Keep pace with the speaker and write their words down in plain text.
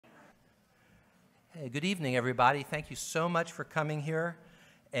Hey, good evening, everybody. Thank you so much for coming here.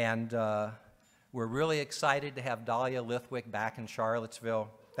 And we're really excited to have Dahlia Lithwick back in Charlottesville.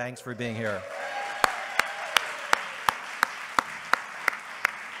 Thanks for being here.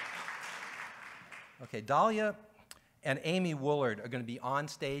 Okay, Dahlia and Amy Woolard are going to be on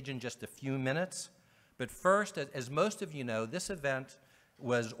stage in just a few minutes. But first, as most of you know, this event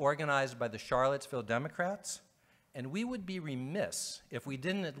was organized by the Charlottesville Democrats. And we would be remiss if we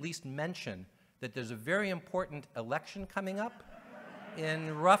didn't at least mention that there's a very important election coming up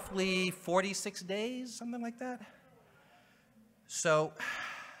in roughly 46 days, something like that. So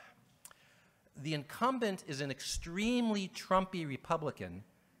the incumbent is an extremely Trumpy Republican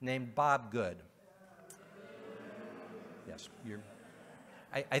named Bob Good. Yes,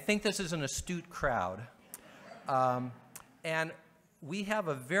 I think this is an astute crowd. And we have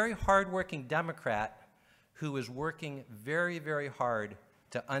a very hardworking Democrat who is working very, very hard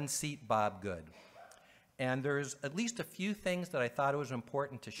to unseat Bob Good. And there's at least a few things that I thought it was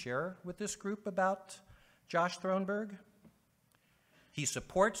important to share with this group about Josh Throneburg. He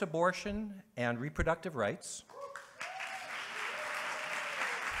supports abortion and reproductive rights.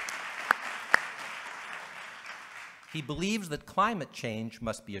 He believes that climate change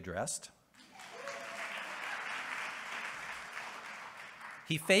must be addressed.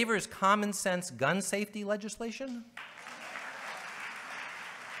 He favors common sense gun safety legislation.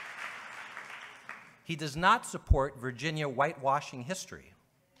 He does not support Virginia whitewashing history.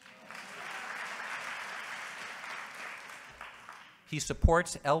 He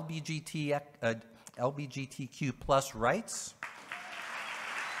supports LGBTQ plus rights.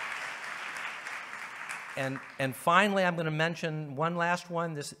 And finally, I'm going to mention one last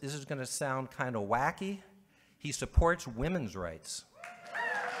one. This is going to sound kind of wacky. He supports women's rights.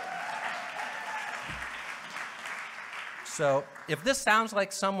 So if this sounds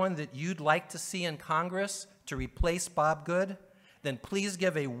like someone that you'd like to see in Congress to replace Bob Good, then please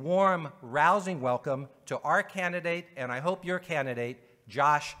give a warm, rousing welcome to our candidate, and I hope your candidate,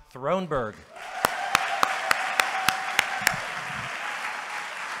 Josh Throneburg.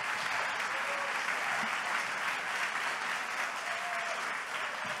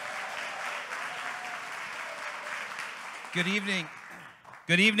 Good evening.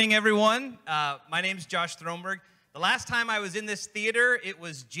 Good evening, everyone. My name's Josh Throneburg. The last time I was in this theater, it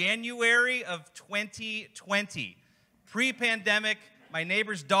was January of 2020. Pre-pandemic, my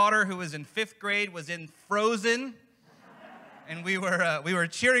neighbor's daughter, who was in 5th grade, was in Frozen, and we were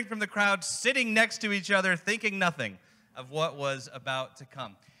cheering from the crowd, sitting next to each other, thinking nothing of what was about to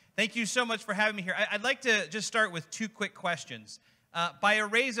come. Thank you so much for having me here. I'd like to just start with 2 quick questions. By a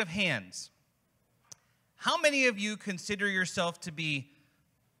raise of hands, how many of you consider yourself to be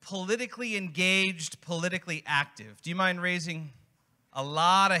politically engaged, politically active? Do you mind raising? A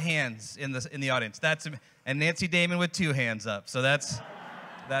lot of hands in the audience. And Nancy Damon with 2 hands up, so that's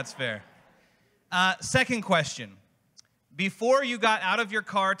fair. Second question. Before you got out of your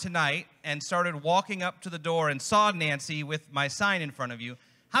car tonight and started walking up to the door and saw Nancy with my sign in front of you,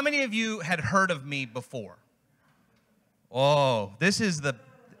 how many of you had heard of me before? Oh, this is the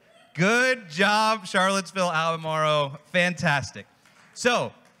good job, Charlottesville, Albemarle. Fantastic.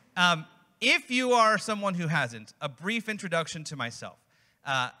 So, if you are someone who hasn't, a brief introduction to myself.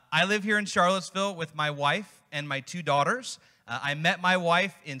 I live here in Charlottesville with my wife and my 2 daughters. I met my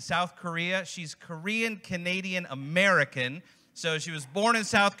wife in South Korea. She's Korean, Canadian, American. So she was born in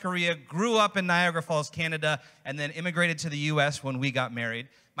South Korea, grew up in Niagara Falls, Canada, and then immigrated to the U.S. when we got married.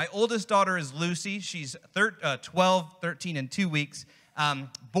 My oldest daughter is Lucy. She's 12, 13, and 2 weeks.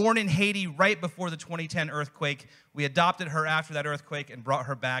 Born in Haiti right before the 2010 earthquake. We adopted her after that earthquake and brought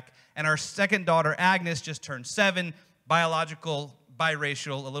her back. And our second daughter, Agnes, just turned 7, biological,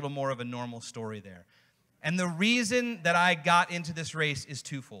 biracial, a little more of a normal story there. And the reason that I got into this race is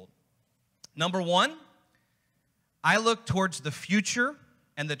twofold. Number one, I look towards the future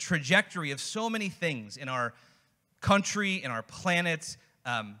and the trajectory of so many things in our country, in our planet.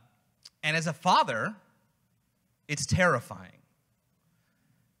 And as a father, it's terrifying.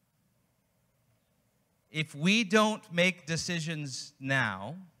 If we don't make decisions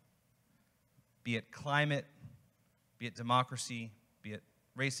now, be it climate, be it democracy, be it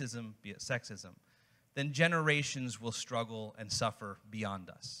racism, be it sexism, then generations will struggle and suffer beyond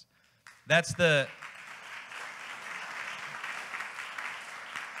us. That's the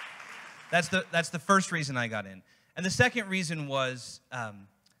first reason I got in. And the second reason was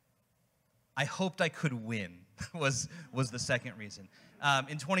I hoped I could win, was the second reason.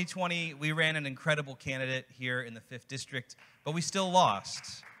 In 2020, we ran an incredible candidate here in the 5th District, but we still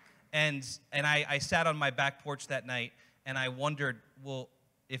lost. And I sat on my back porch that night, and I wondered, well,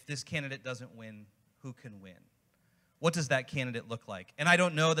 if this candidate doesn't win, who can win? What does that candidate look like? And I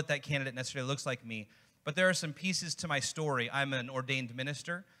don't know that that candidate necessarily looks like me, but there are some pieces to my story. I'm an ordained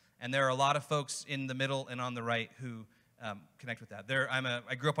minister, and there are a lot of folks in the middle and on the right who connect with that.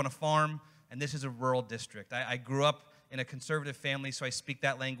 I grew up on a farm, and this is a rural district. I grew up in a conservative family, so I speak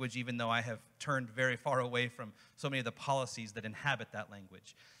that language even though I have turned very far away from so many of the policies that inhabit that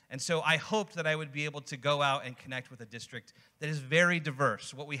language. And so I hoped that I would be able to go out and connect with a district that is very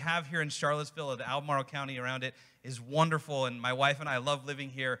diverse. What we have here in Charlottesville and Albemarle County around it is wonderful, and my wife and I love living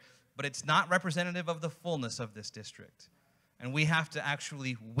here, but it's not representative of the fullness of this district. And we have to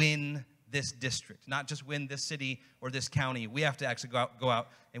actually win this district, not just win this city or this county. We have to actually go out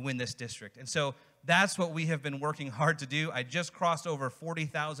and win this district. And so that's what we have been working hard to do. I just crossed over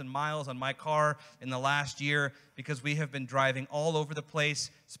 40,000 miles on my car in the last year because we have been driving all over the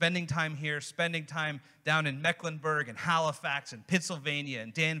place, spending time here, spending time down in Mecklenburg and Halifax and Pittsylvania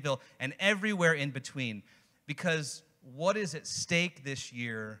and Danville and everywhere in between. Because what is at stake this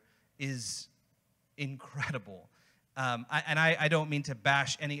year is incredible. I don't mean to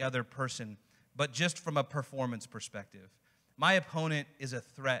bash any other person, but just from a performance perspective. My opponent is a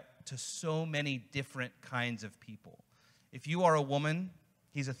threat to so many different kinds of people. If you are a woman,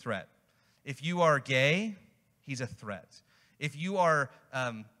 he's a threat. If you are gay, he's a threat. If you are,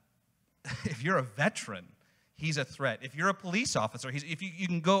 if you're a veteran, he's a threat. If you're a police officer, you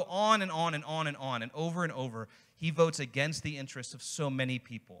can go on and on and on and on and over, he votes against the interests of so many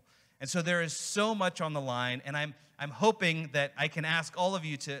people. And so there is so much on the line, and I'm hoping that I can ask all of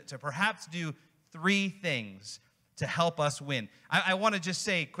you to perhaps do 3 things to help us win. I want to just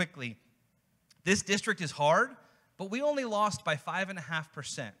say quickly, this district is hard, but we only lost by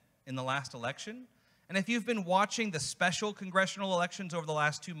 5.5% in the last election. And if you've been watching the special congressional elections over the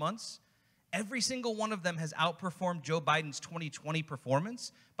last 2 months, every single one of them has outperformed Joe Biden's 2020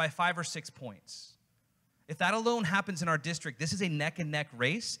 performance by 5 or 6 points. If that alone happens in our district, this is a neck-and-neck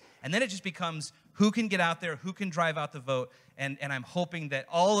race, and then it just becomes who can get out there, who can drive out the vote, and I'm hoping that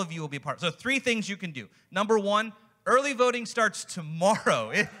all of you will be a part. So 3 things you can do. Number 1, early voting starts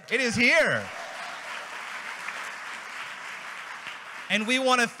tomorrow. It is here. And we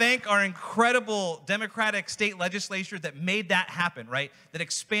want to thank our incredible Democratic state legislature that made that happen, right? That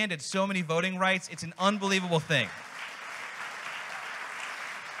expanded so many voting rights. It's an unbelievable thing.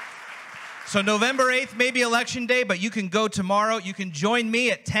 So November 8th may be election day, but you can go tomorrow. You can join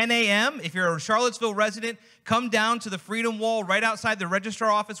me at 10 a.m. If you're a Charlottesville resident, come down to the Freedom Wall right outside the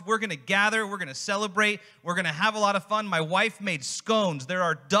registrar office. We're going to gather. We're going to celebrate. We're going to have a lot of fun. My wife made scones. There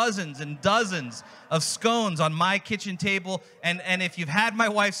are dozens and dozens of scones on my kitchen table. And if you've had my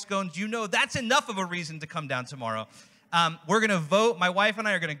wife's scones, you know that's enough of a reason to come down tomorrow. We're going to vote. My wife and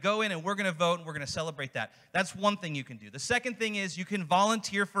I are going to go in and we're going to vote and we're going to celebrate that. That's one thing you can do. The second thing is you can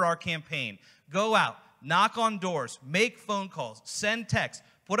volunteer for our campaign. Go out, knock on doors, make phone calls, send texts,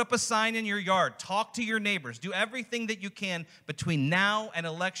 put up a sign in your yard, talk to your neighbors, do everything that you can between now and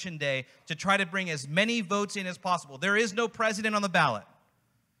Election Day to try to bring as many votes in as possible. There is no president on the ballot.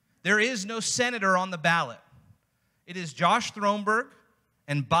 There is no senator on the ballot. It is Josh Throneburg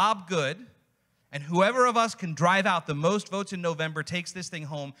and Bob Good. And whoever of us can drive out the most votes in November takes this thing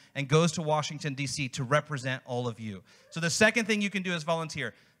home and goes to Washington, D.C. to represent all of you. So the second thing you can do is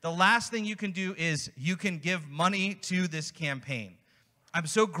volunteer. The last thing you can do is you can give money to this campaign. I'm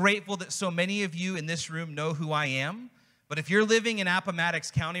so grateful that so many of you in this room know who I am. But if you're living in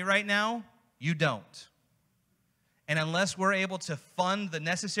Appomattox County right now, you don't. And unless we're able to fund the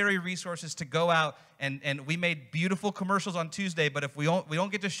necessary resources to go out, and we made beautiful commercials on Tuesday, but if we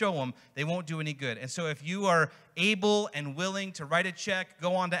don't get to show them, they won't do any good. And so if you are able and willing to write a check,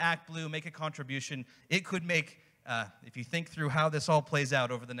 go on to Act Blue, make a contribution, it could make, if you think through how this all plays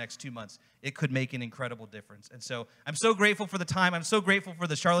out over the next 2 months, it could make an incredible difference. And so I'm so grateful for the time. I'm so grateful for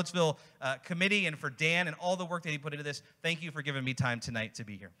the Charlottesville Committee and for Dan and all the work that he put into this. Thank you for giving me time tonight to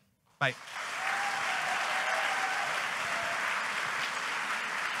be here. Bye.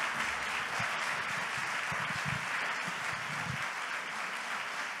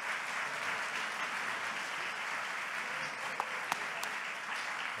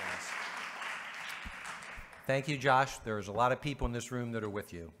 Thank you, Josh. There's a lot of people in this room that are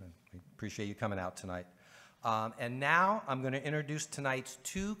with you. I appreciate you coming out tonight. And now I'm going to introduce tonight's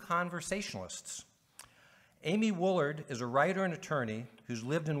 2 conversationalists. Amy Woolard is a writer and attorney who's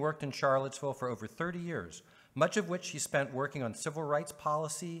lived and worked in Charlottesville for over 30 years, much of which she spent working on civil rights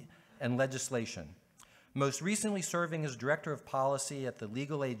policy and legislation. Most recently serving as Director of Policy at the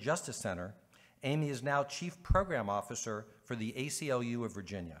Legal Aid Justice Center, Amy is now Chief Program Officer for the ACLU of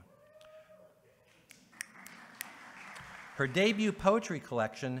Virginia. Her debut poetry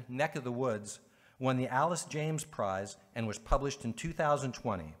collection, Neck of the Woods, won the Alice James Prize and was published in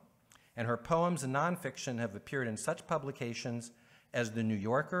 2020. And her poems and nonfiction have appeared in such publications as The New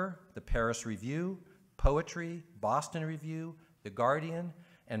Yorker, The Paris Review, Poetry, Boston Review, The Guardian,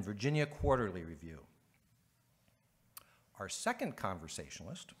 and Virginia Quarterly Review. Our second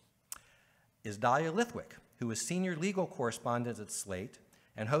conversationalist is Dahlia Lithwick, who is senior legal correspondent at Slate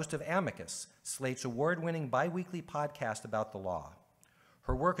and host of Amicus, Slate's award-winning bi-weekly podcast about the law.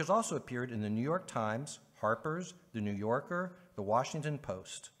 Her work has also appeared in the New York Times, Harper's, The New Yorker, The Washington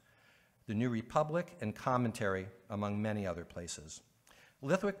Post, The New Republic, and Commentary, among many other places.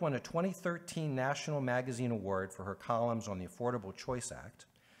 Lithwick won a 2013 National Magazine Award for her columns on the Affordable Choice Act,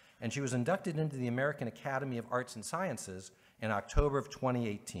 and she was inducted into the American Academy of Arts and Sciences in October of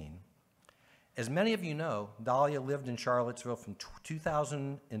 2018. As many of you know, Dahlia lived in Charlottesville from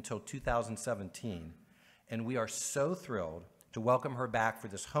 2000 until 2017, and we are so thrilled to welcome her back for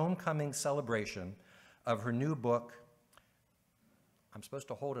this homecoming celebration of her new book. I'm supposed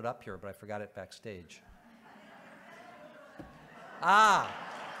to hold it up here, but I forgot it backstage.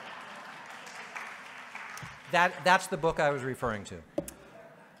 That's the book I was referring to.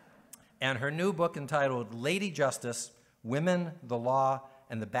 And her new book entitled Lady Justice, Women, the Law,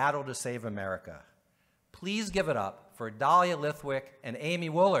 and the Battle to Save America. Please give it up for Dahlia Lithwick and Amy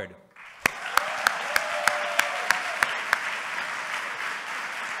Woolard.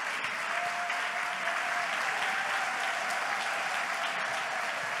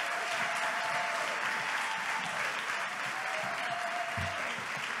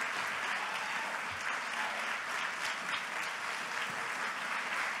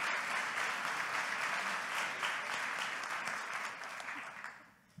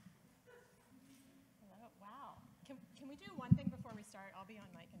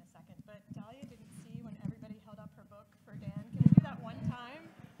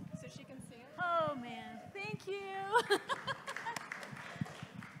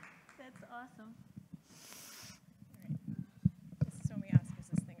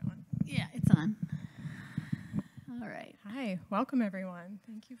 Welcome, everyone.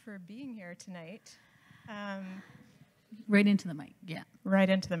 Thank you for being here tonight. Right into the mic, yeah. Right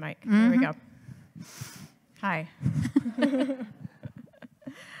into the mic. There we go. Hi.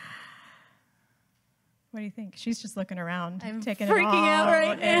 What do you think? She's just looking around, I'm taking freaking it all out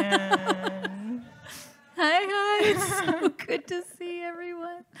right now. Hi. It's so good to see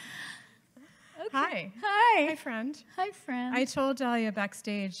everyone. Okay. Hi, friend. Hi, friend. I told Dahlia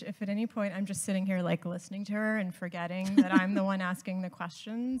backstage if at any point I'm just sitting here like listening to her and forgetting that I'm the one asking the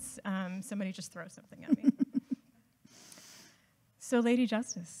questions, somebody just throw something at me. So, Lady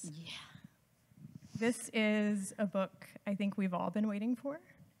Justice. Yeah. This is a book I think we've all been waiting for.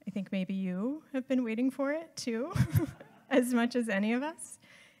 I think maybe you have been waiting for it too, as much as any of us,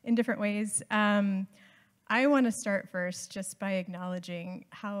 in different ways. I want to start first just by acknowledging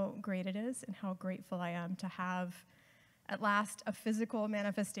how great it is and how grateful I am to have, at last, a physical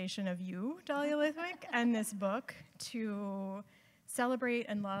manifestation of you, Dahlia Lithwick, and this book to celebrate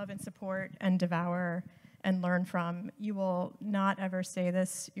and love and support and devour and learn from. You will not ever say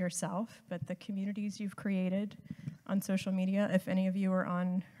this yourself, but the communities you've created on social media, if any of you are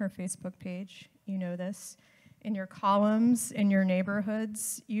on her Facebook page, you know this. In your columns, in your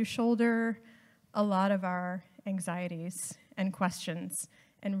neighborhoods, you shoulder a lot of our anxieties and questions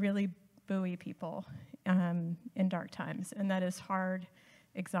and really buoy people in dark times. And that is hard,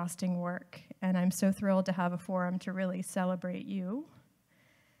 exhausting work. And I'm so thrilled to have a forum to really celebrate you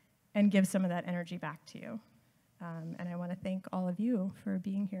and give some of that energy back to you. And I want to thank all of you for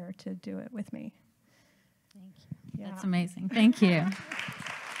being here to do it with me. Thank you. Yeah. That's amazing. Thank you.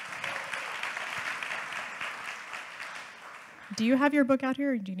 Do you have your book out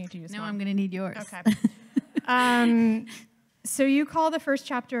here, or do you need to use No, one? I'm going to need yours. Okay. So you call the first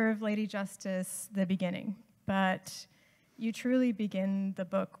chapter of Lady Justice the beginning, but you truly begin the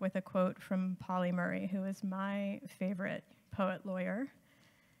book with a quote from Pauli Murray, who is my favorite poet-lawyer.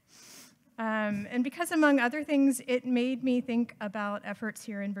 And because, among other things, it made me think about efforts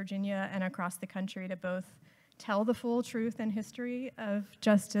here in Virginia and across the country to both tell the full truth and history of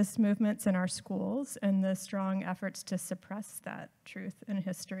justice movements in our schools and the strong efforts to suppress that truth and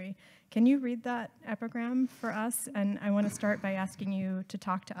history. Can you read that epigram for us? And I want to start by asking you to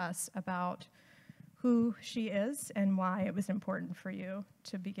talk to us about who she is and why it was important for you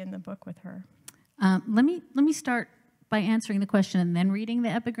to begin the book with her. Let me start by answering the question and then reading the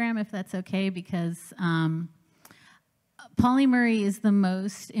epigram, if that's okay, because Pauli Murray is the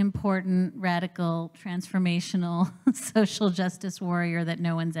most important, radical, transformational social justice warrior that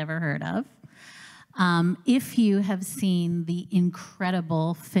no one's ever heard of. If you have seen the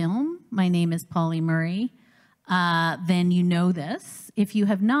incredible film, My Name is Polly Murray, then you know this. If you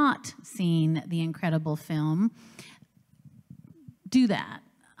have not seen the incredible film, do that.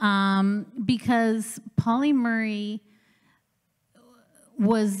 Because Polly Murray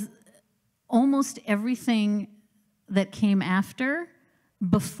was almost everything that came after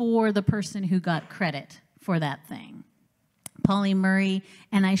before the person who got credit for that thing. Polly Murray,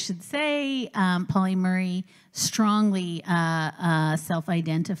 and I should say Polly Murray strongly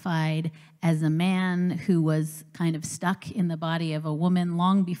self-identified as a man who was kind of stuck in the body of a woman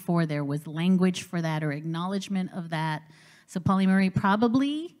long before there was language for that or acknowledgement of that. So Polly Murray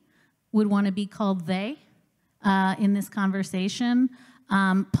probably would want to be called they in this conversation.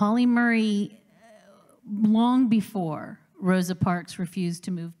 Polly Murray, long before Rosa Parks refused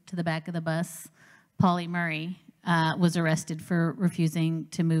to move to the back of the bus, Polly Murray was arrested for refusing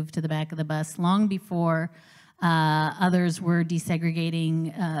to move to the back of the bus. Long before others were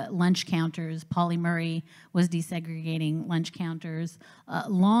desegregating lunch counters, Polly Murray was desegregating lunch counters.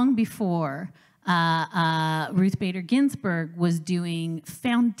 Long before Ruth Bader Ginsburg was doing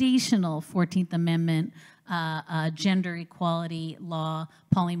foundational 14th Amendment gender equality law,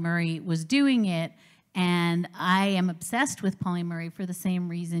 Polly Murray was doing it. And I am obsessed with Polly Murray for the same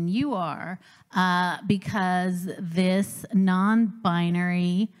reason you are, because this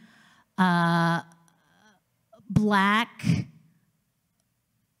non-binary black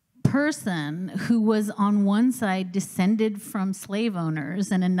person who was on one side descended from slave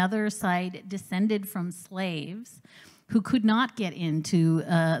owners and another side descended from slaves who could not get into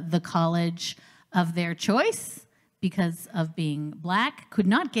the college of their choice because of being black, could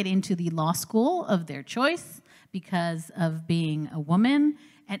not get into the law school of their choice because of being a woman,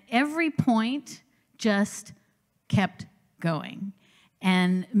 at every point just kept going.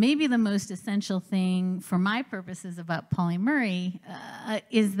 And maybe the most essential thing for my purposes about Polly Murray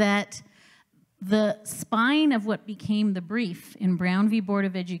is that the spine of what became the brief in Brown v. Board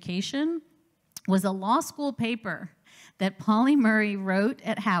of Education was a law school paper that Polly Murray wrote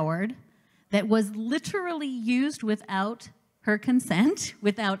at Howard that was literally used without her consent,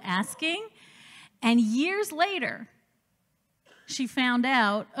 without asking. And years later, she found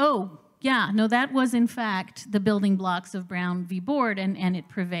out, oh, yeah, no, that was in fact the building blocks of Brown v. Board, and it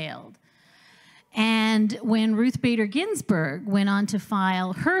prevailed. And when Ruth Bader Ginsburg went on to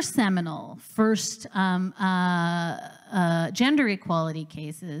file her seminal first gender equality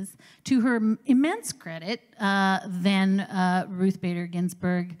cases, to her immense credit, then Ruth Bader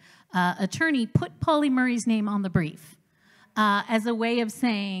Ginsburg attorney put Polly Murray's name on the brief as a way of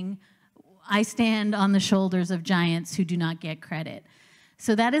saying, I stand on the shoulders of giants who do not get credit.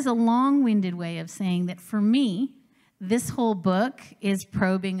 So that is a long-winded way of saying that for me, this whole book is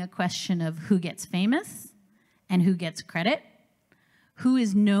probing a question of who gets famous and who gets credit, who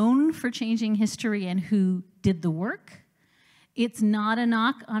is known for changing history and who did the work. It's not a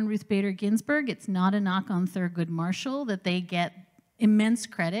knock on Ruth Bader Ginsburg. It's not a knock on Thurgood Marshall that they get immense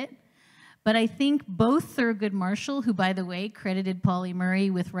credit. But I think both Thurgood Marshall, who, by the way, credited Polly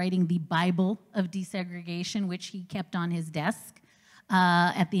Murray with writing the Bible of desegregation, which he kept on his desk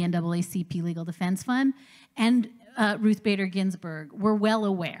at the NAACP Legal Defense Fund, and Ruth Bader Ginsburg were well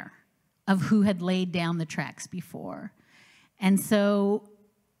aware of who had laid down the tracks before. And so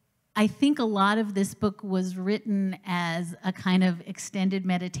I think a lot of this book was written as a kind of extended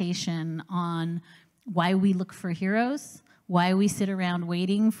meditation on why we look for heroes, why we sit around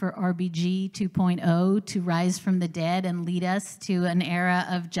waiting for RBG 2.0 to rise from the dead and lead us to an era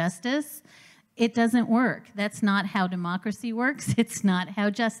of justice. It doesn't work. That's not how democracy works. It's not how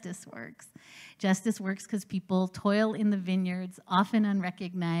justice works. Justice works because people toil in the vineyards, often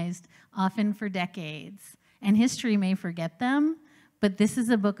unrecognized, often for decades. And history may forget them, but this is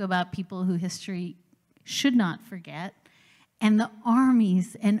a book about people who history should not forget, and the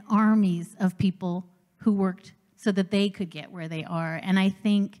armies and armies of people who worked so that they could get where they are. And I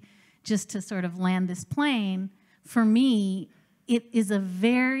think, just to sort of land this plane, for me, it is a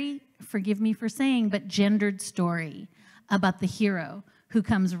very, forgive me for saying, but gendered story about the hero who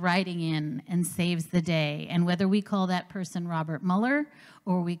comes riding in and saves the day. And whether we call that person Robert Mueller,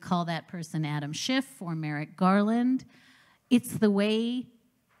 or we call that person Adam Schiff or Merrick Garland, it's the way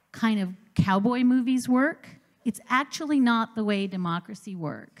kind of cowboy movies work. It's actually not the way democracy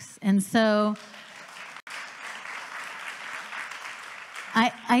works. And so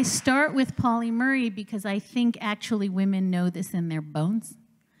I start with Polly Murray because I think actually women know this in their bones,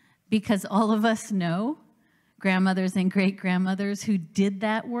 because all of us know grandmothers and great-grandmothers who did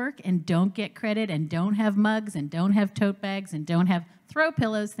that work and don't get credit and don't have mugs and don't have tote bags and don't have throw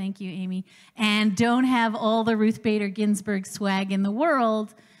pillows, thank you, Amy, and don't have all the Ruth Bader Ginsburg swag in the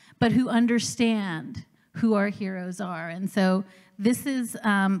world, but who understand who our heroes are. And so this is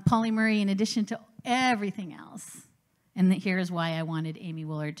Pauli Murray in addition to everything else. And here is why I wanted Amy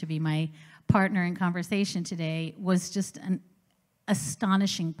Woolard to be my partner in conversation today, was just an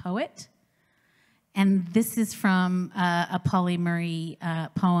astonishing poet. And this is from a Pauli Murray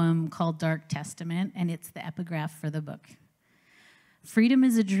poem called Dark Testament, and it's the epigraph for the book. Freedom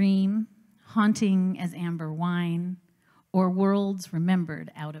is a dream, haunting as amber wine, or worlds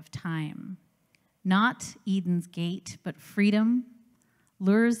remembered out of time. Not Eden's gate, but freedom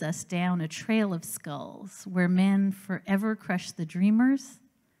lures us down a trail of skulls where men forever crush the dreamers,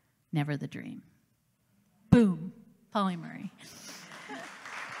 never the dream. Boom, Pauli Murray.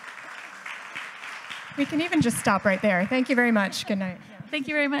 We can even just stop right there. Thank you very much. Good night. Thank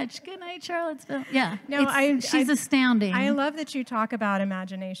you very much. Good night, Charlottesville. Yeah, No, she's astounding. I love that you talk about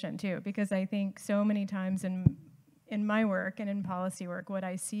imagination too, because I think so many times in my work and in policy work, what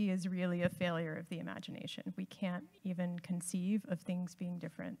I see is really a failure of the imagination. We can't even conceive of things being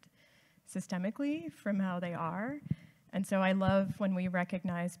different systemically from how they are. And so I love when we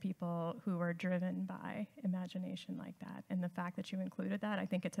recognize people who are driven by imagination like that. And the fact that you included that, I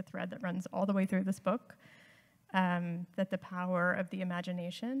think it's a thread that runs all the way through this book, that the power of the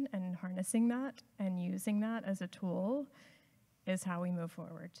imagination and harnessing that and using that as a tool is how we move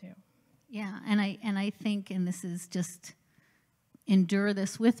forward too. Yeah, and I think, and this is just, endure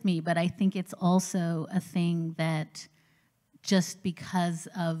this with me, but I think it's also a thing that just because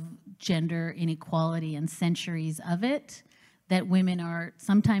of gender inequality and centuries of it, that women are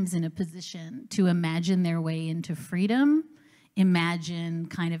sometimes in a position to imagine their way into freedom, imagine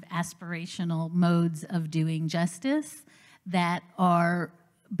kind of aspirational modes of doing justice that are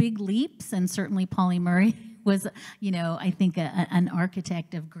big leaps, and certainly Pauli Murray was, I think an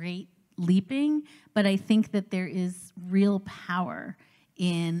architect of great leaping, but I think that there is real power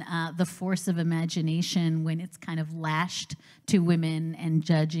in the force of imagination when it's kind of lashed to women and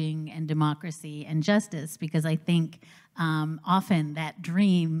judging and democracy and justice, because I think often that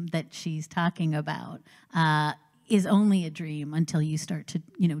dream that she's talking about is only a dream until you start to,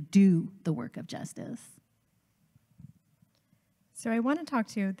 do the work of justice. So I want to talk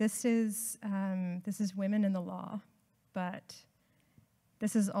to, this is women in the law, but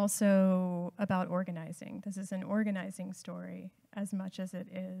this is also about organizing. This is an organizing story as much as it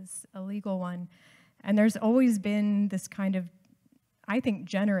is a legal one. And there's always been this kind of, I think,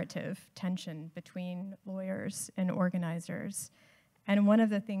 generative tension between lawyers and organizers. And one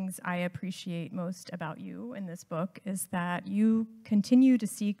of the things I appreciate most about you in this book is that you continue to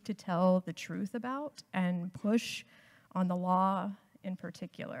seek to tell the truth about and push on the law in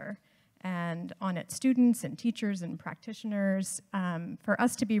particular, and on its students and teachers and practitioners, for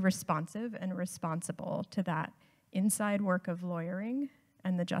us to be responsive and responsible to that inside work of lawyering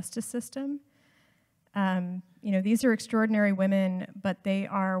and the justice system. These are extraordinary women, but they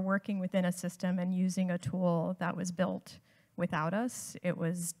are working within a system and using a tool that was built without us. It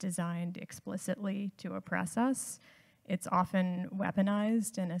was designed explicitly to oppress us. It's often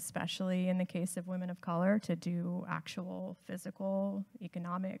weaponized, and especially in the case of women of color, to do actual physical,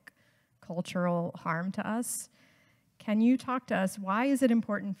 economic, cultural harm to us. Can you talk to us, why is it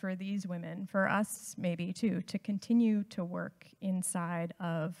important for these women, for us maybe too, to continue to work inside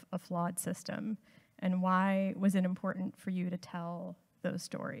of a flawed system? And why was it important for you to tell those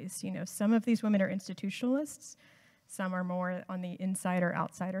stories? Some of these women are institutionalists, some are more on the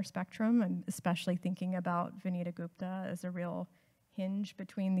insider-outsider spectrum. I'm especially thinking about Vanita Gupta as a real hinge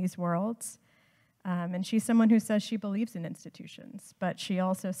between these worlds. And she's someone who says she believes in institutions, but she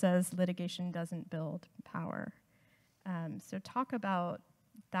also says litigation doesn't build power. So talk about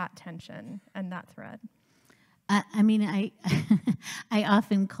that tension and that thread. I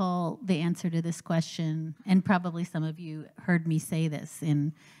often call the answer to this question, and probably some of you heard me say this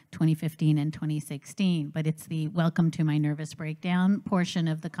in 2015 and 2016, but it's the welcome to my nervous breakdown portion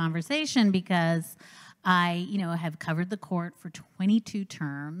of the conversation, because I, have covered the court for 22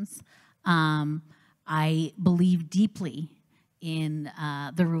 terms. I believe deeply in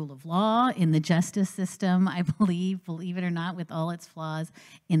the rule of law, in the justice system. I believe it or not, with all its flaws,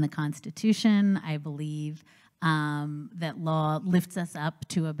 in the Constitution. I believe that law lifts us up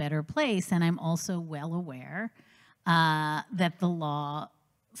to a better place, and I'm also well aware that the law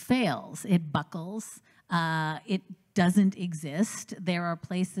fails. It buckles. It doesn't exist. There are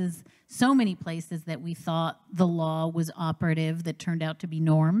places, so many places, that we thought the law was operative that turned out to be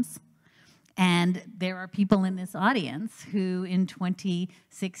norms. And there are people in this audience who in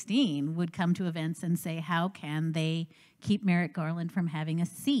 2016 would come to events and say, how can they keep Merrick Garland from having a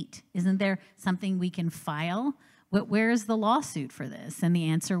seat? Isn't there something we can file? Where is the lawsuit for this? And the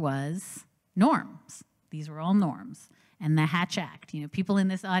answer was norms. These were all norms. And the Hatch Act, people in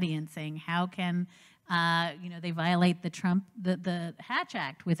this audience saying, how can they violate the Hatch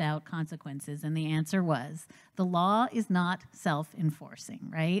Act without consequences? And the answer was, the law is not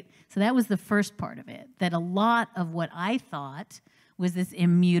self-enforcing, right? So that was the first part of it, that a lot of what I thought was this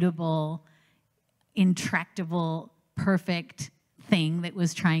immutable, intractable, perfect thing that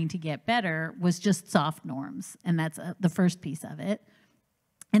was trying to get better was just soft norms. And that's the first piece of it.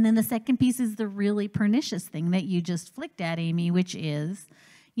 And then the second piece is the really pernicious thing that you just flicked at, Amy, which is,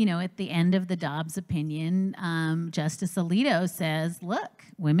 at the end of the Dobbs opinion, Justice Alito says, look,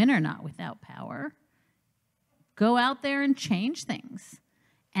 women are not without power. Go out there and change things.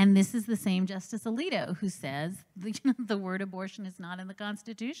 And this is the same Justice Alito who says, the word abortion is not in the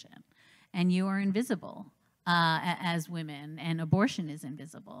Constitution, and you are invisible as women, and abortion is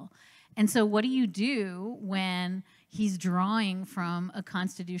invisible. And so what do you do when he's drawing from a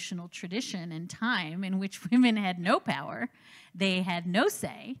constitutional tradition and time in which women had no power, they had no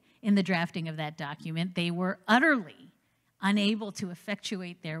say in the drafting of that document, they were utterly unable to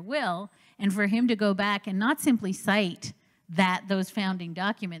effectuate their will, and for him to go back and not simply cite those founding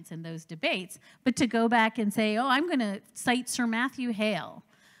documents and those debates, but to go back and say, oh, I'm going to cite Sir Matthew Hale,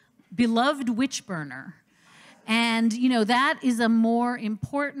 beloved witch burner. And, that is a more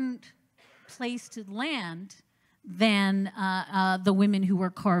important place to land than the women who were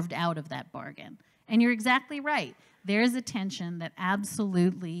carved out of that bargain. And you're exactly right. There's a tension that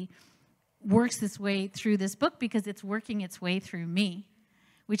absolutely works its way through this book because it's working its way through me,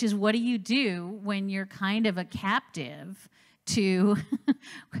 which is what do you do when you're kind of a captive to,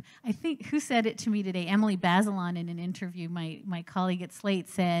 I think, who said it to me today? Emily Bazelon in an interview, my colleague at Slate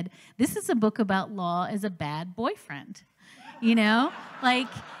said, this is a book about law as a bad boyfriend. Like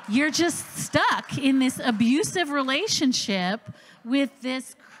you're just stuck in this abusive relationship with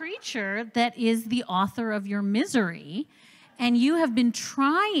this creature that is the author of your misery, and you have been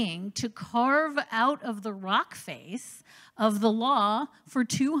trying to carve out of the rock face of the law for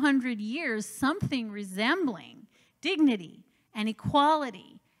 200 years something resembling dignity and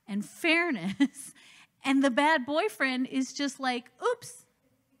equality and fairness, and the bad boyfriend is just like, oops,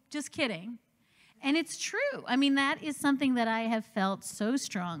 just kidding. And it's true. I mean, that is something that I have felt so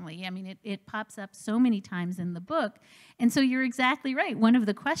strongly. I mean, it pops up so many times in the book. And so you're exactly right. One of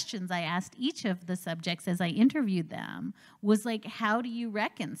the questions I asked each of the subjects as I interviewed them was like, how do you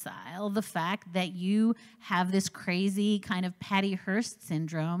reconcile the fact that you have this crazy kind of Patty Hearst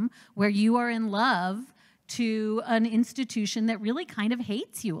syndrome where you are in love to an institution that really kind of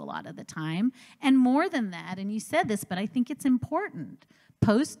hates you a lot of the time? And more than that, and you said this, but I think it's important,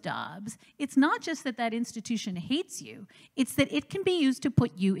 post-Dobbs, it's not just that that institution hates you, it's that it can be used to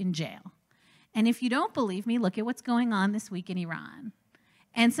put you in jail. And if you don't believe me, look at what's going on this week in Iran.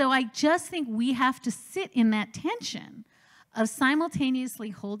 And so I just think we have to sit in that tension of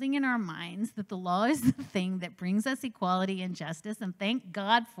simultaneously holding in our minds that the law is the thing that brings us equality and justice, and thank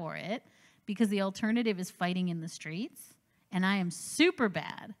God for it, because the alternative is fighting in the streets. And I am super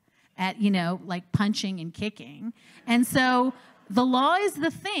bad at, like punching and kicking. And so the law is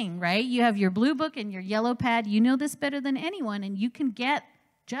the thing, right? You have your blue book and your yellow pad. You know this better than anyone, and you can get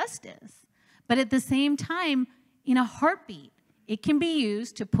justice. But at the same time, in a heartbeat, it can be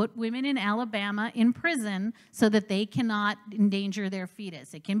used to put women in Alabama in prison so that they cannot endanger their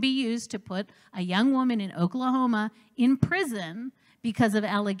fetus. It can be used to put a young woman in Oklahoma in prison because of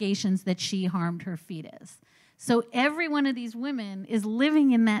allegations that she harmed her fetus. So every one of these women is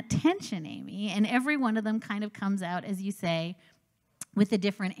living in that tension, Amy, and every one of them kind of comes out, as you say, with a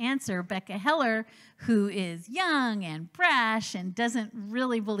different answer. Becca Heller, who is young and brash and doesn't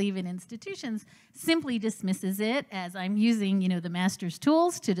really believe in institutions, simply dismisses it as, I'm using, the master's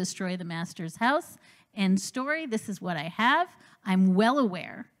tools to destroy the master's house. End story. This is what I have. I'm well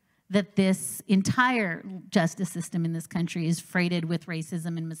aware that this entire justice system in this country is freighted with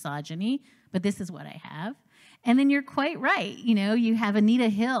racism and misogyny, but this is what I have. And then you're quite right. You have Anita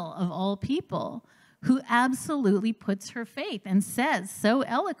Hill, of all people, who absolutely puts her faith and says so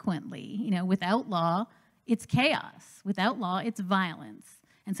eloquently, without law, it's chaos. Without law, it's violence.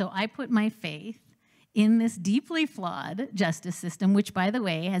 And so I put my faith in this deeply flawed justice system, which, by the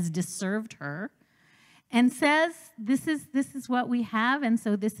way, has disserved her, and says, this is what we have, and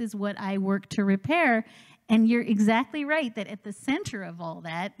so this is what I work to repair. And you're exactly right that at the center of all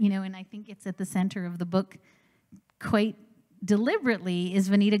that, and I think it's at the center of the book quite deliberately, is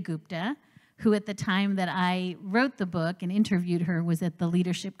Vanita Gupta, who at the time that I wrote the book and interviewed her was at the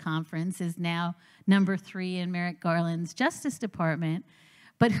leadership conference, is now number 3 in Merrick Garland's Justice Department,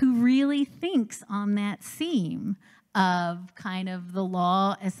 but who really thinks on that theme of kind of the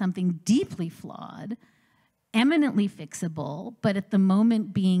law as something deeply flawed, eminently fixable, but at the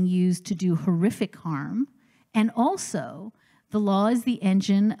moment being used to do horrific harm, and also the law is the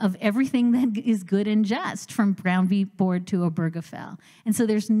engine of everything that is good and just, from Brown v. Board to Obergefell. And so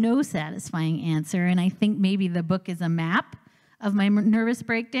there's no satisfying answer, and I think maybe the book is a map of my nervous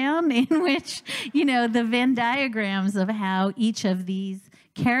breakdown in which, you know, the Venn diagrams of how each of these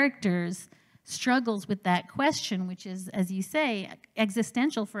characters struggles with that question, which is, as you say,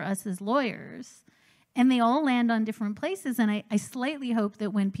 existential for us as lawyers. And they all land on different places, and I slightly hope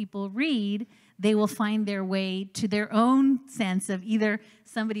that when people read, they will find their way to their own sense of either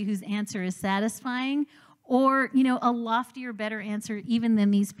somebody whose answer is satisfying or, you know, a loftier, better answer even than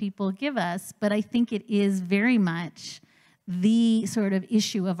these people give us. But I think it is very much the sort of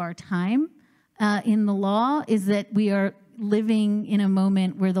issue of our time in the law, is that we are living in a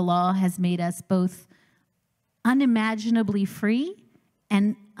moment where the law has made us both unimaginably free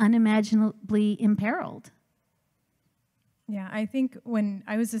and unimaginably imperiled. Yeah, I think when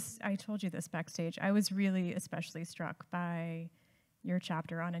I told you this backstage, I was really especially struck by your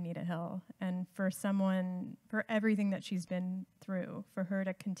chapter on Anita Hill, and for everything that she's been through, for her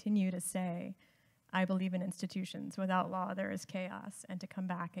to continue to say, I believe in institutions. Without law, there is chaos, and to come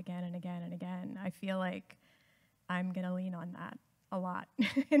back again and again and again. I feel like I'm going to lean on that a lot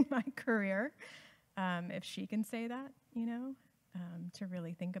in my career. If she can say that, you know, to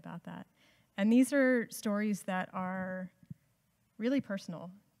really think about that. And these are stories that are really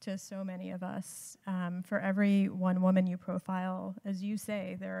personal to so many of us. For every one woman you profile, as you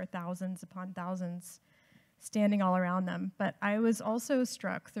say, there are thousands upon thousands standing all around them. But I was also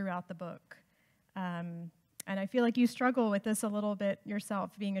struck throughout the book, and I feel like you struggle with this a little bit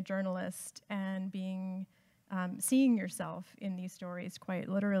yourself, being a journalist and seeing yourself in these stories quite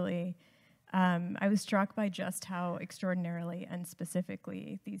literally. I was struck by just how extraordinarily and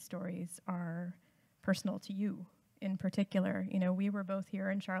specifically these stories are personal to you in particular. You know, we were both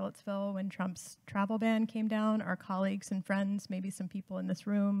here in Charlottesville when Trump's travel ban came down. Our colleagues and friends, maybe some people in this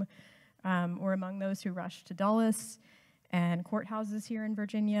room, were among those who rushed to Dulles and courthouses here in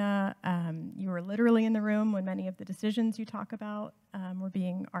Virginia. You were literally in the room when many of the decisions you talk about were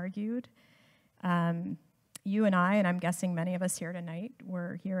being argued. You and I, and I'm guessing many of us here tonight,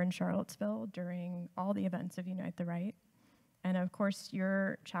 were here in Charlottesville during all the events of Unite the Right. And of course,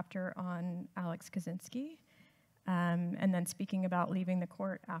 your chapter on Alex Kaczynski, and then speaking about leaving the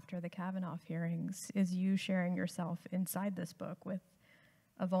court after the Kavanaugh hearings, is you sharing yourself inside this book with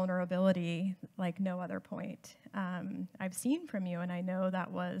a vulnerability like no other point I've seen from you. And I know that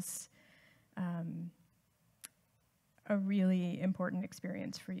was a really important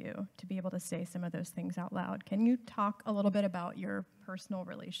experience for you to be able to say some of those things out loud. Can you talk a little bit about your personal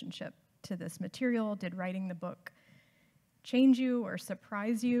relationship to this material? Did writing the book change you or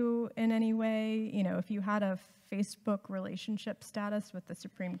surprise you in any way? You know, if you had a Facebook relationship status with the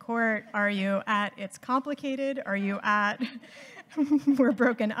Supreme Court, are you at it's complicated? Are you at we're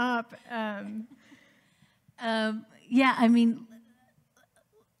broken up? Yeah, I mean,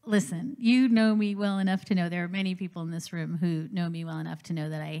 listen, you know me well enough to know there are many people in this room who know me well enough to know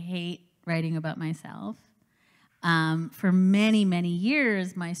that I hate writing about myself. For many, many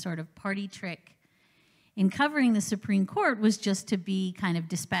years, my sort of party trick in covering the Supreme Court was just to be kind of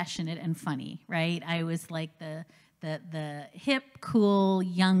dispassionate and funny, right? I was like the hip, cool,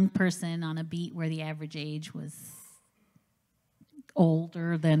 young person on a beat where the average age was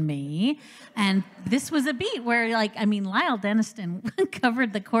older than me. And this was a beat where, like, I mean, Lyle Denniston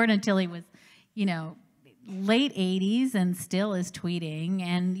covered the court until he was, you know, late 80s and still is tweeting.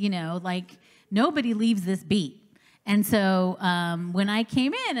 And, you know, like, nobody leaves this beat. And so when I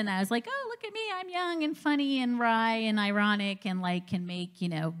came in and I was like, oh, look at me, I'm young and funny and wry and ironic and, like, can make, you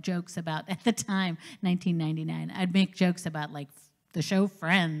know, jokes about, at the time, 1999, I'd make jokes about, like, the show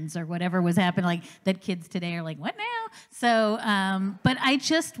Friends or whatever was happening, like, that kids today are like, what now? So, but I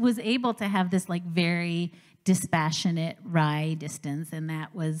just was able to have this, like, very dispassionate, wry distance, and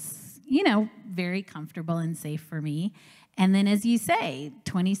that was, you know, very comfortable and safe for me. And then, as you say,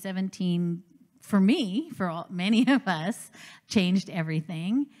 2017, for me, for many of us, changed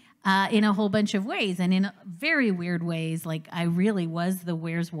everything in a whole bunch of ways, and in very weird ways. Like, I really was the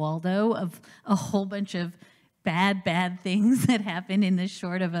Where's Waldo of a whole bunch of bad things that happened in the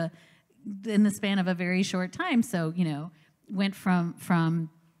span of a very short time. So, you know, went from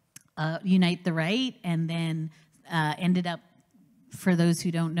Unite the Right, and then ended up for those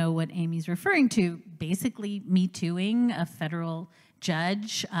who don't know what Amy's referring to, basically Me Tooing a federal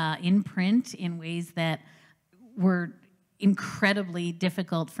judge in print in ways that were incredibly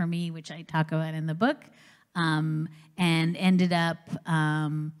difficult for me, which I talk about in the book, and ended up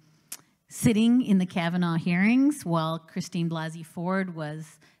sitting in the Kavanaugh hearings while Christine Blasey Ford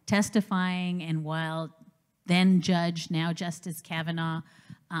was testifying, and while then Judge, now Justice Kavanaugh,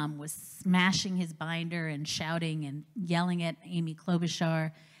 was smashing his binder and shouting and yelling at Amy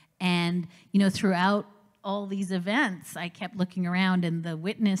Klobuchar. And, you know, throughout all these events, I kept looking around, and the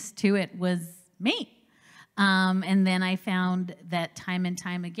witness to it was me. And then I found that time and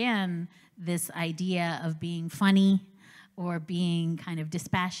time again, this idea of being funny or being kind of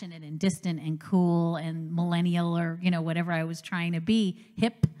dispassionate and distant and cool and millennial, or, you know, whatever I was trying to be,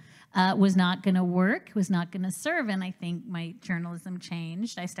 hip, was not going to work, was not going to serve. And I think my journalism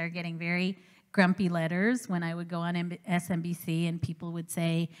changed. I started getting very grumpy letters when I would go on SNBC, and people would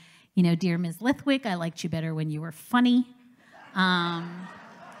say, you know, "Dear Ms. Lithwick, I liked you better when you were funny.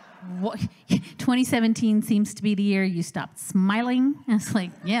 2017 seems to be the year you stopped smiling." I was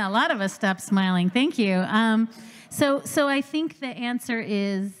like, yeah, a lot of us stopped smiling. Thank you. So I think the answer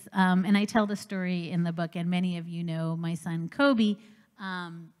is, and I tell the story in the book, and many of you know my son Kobe.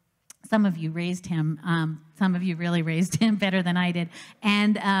 Some of you raised him. Some of you really raised him better than I did.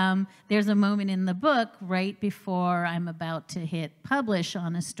 And there's a moment in the book right before I'm about to hit publish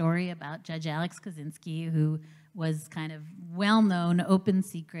on a story about Judge Alex Kozinski, who was kind of well-known, open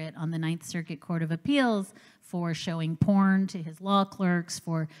secret on the Ninth Circuit Court of Appeals for showing porn to his law clerks,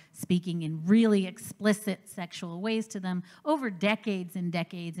 for speaking in really explicit sexual ways to them over decades and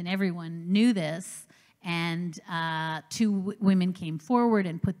decades, and everyone knew this. And two women came forward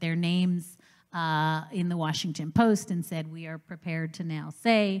and put their names in the Washington Post and said, "We are prepared to now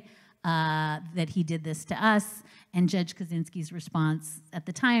say that he did this to us." And Judge Kozinski's response at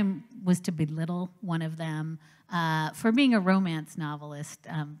the time was to belittle one of them for being a romance novelist.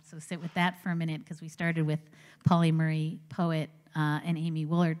 So sit with that for a minute, because we started with Pauli Murray, poet, and Amy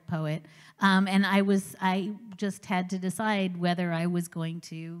Woolard, poet. And I just had to decide whether I was going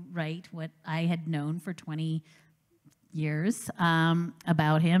to write what I had known for 20 years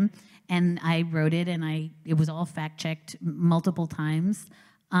about him. And I wrote it, and it was all fact-checked multiple times.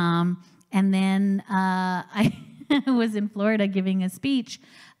 And then I was in Florida giving a speech,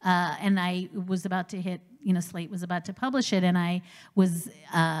 and I was about to hit, you know, Slate was about to publish it, and I was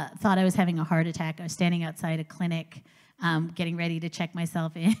thought I was having a heart attack. I was standing outside a clinic, getting ready to check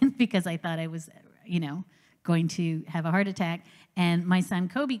myself in because I thought I was, you know, going to have a heart attack. And my son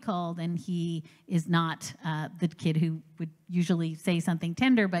Kobe called, and he is not the kid who would usually say something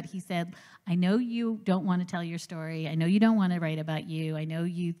tender, but he said, "I know you don't want to tell your story. I know you don't want to write about you. I know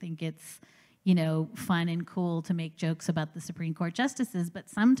you think it's, you know, fun and cool to make jokes about the Supreme Court justices, but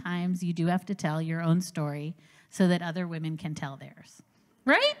sometimes you do have to tell your own story so that other women can tell theirs."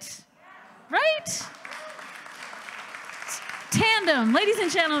 Right? Right? Tandem, ladies and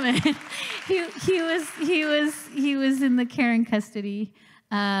gentlemen. He was in the care and custody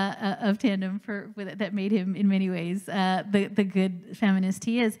of Tandem that made him in many ways the good feminist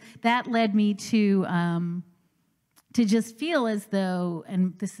he is. That led me to just feel as though,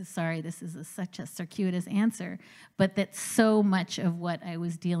 and this is such a circuitous answer, but that so much of what I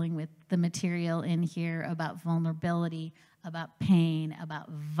was dealing with, the material in here about vulnerability, about pain, about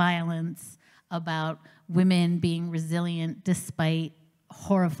violence, about women being resilient despite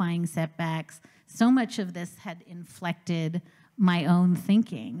horrifying setbacks, so much of this had inflected my own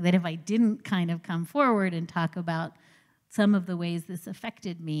thinking, that if I didn't kind of come forward and talk about some of the ways this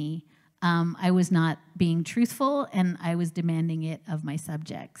affected me, I was not being truthful, and I was demanding it of my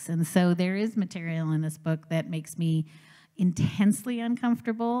subjects. And so there is material in this book that makes me intensely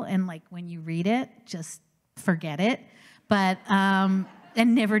uncomfortable, and like when you read it, just forget it. But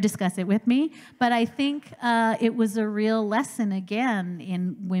and never discuss it with me. But I think it was a real lesson, again,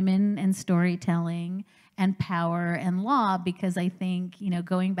 in women and storytelling and power and law, because I think, you know,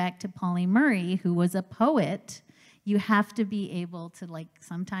 going back to Pauli Murray, who was a poet, you have to be able to, like,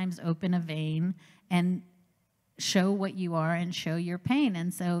 sometimes open a vein and show what you are and show your pain.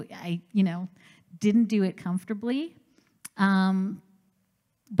 And so I, you know, didn't do it comfortably.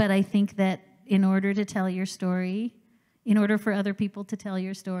 But I think that in order to tell your story, in order for other people to tell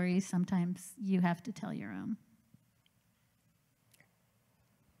your story, sometimes you have to tell your own.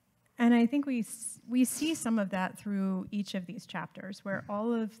 And I think we see some of that through each of these chapters, where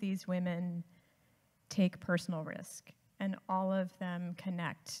all of these women take personal risk, and all of them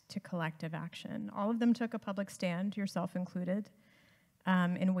connect to collective action. All of them took a public stand, yourself included.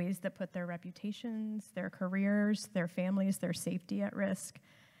 in ways that put their reputations, their careers, their families, their safety at risk.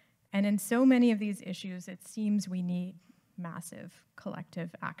 And in so many of these issues, it seems we need massive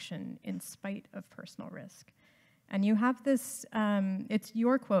collective action in spite of personal risk. And you have this, it's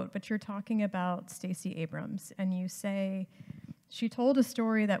your quote, but you're talking about Stacey Abrams, and you say, she told a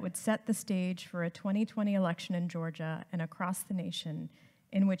story that would set the stage for a 2020 election in Georgia and across the nation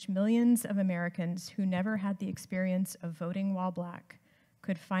in which millions of Americans who never had the experience of voting while Black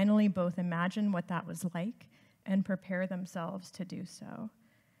could finally both imagine what that was like and prepare themselves to do so.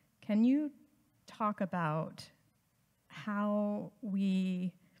 Can you talk about how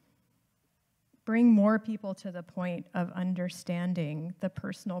we bring more people to the point of understanding the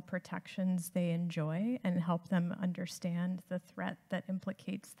personal protections they enjoy and help them understand the threat that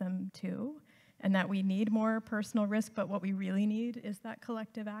implicates them too, and that we need more personal risk, but what we really need is that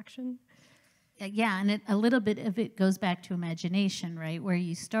collective action? Yeah, and a little bit of it goes back to imagination, right, where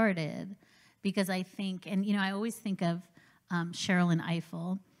you started, because I think, and you know, I always think of Sherilyn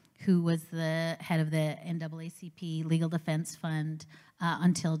Ifill, who was the head of the NAACP Legal Defense Fund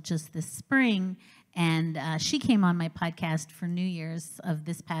until just this spring. And she came on my podcast for New Year's of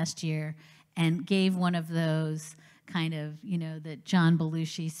this past year and gave one of those kind of, you know, the John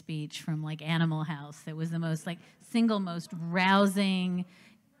Belushi speech from like Animal House that was the most like single most rousing,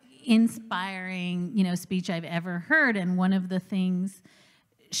 inspiring, you know, speech I've ever heard. And one of the things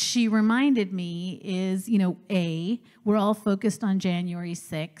she reminded me is, you know, we're all focused on January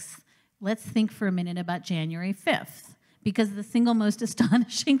 6th. Let's think for a minute about January 5th, because the single most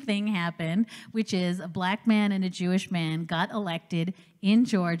astonishing thing happened, which is a Black man and a Jewish man got elected in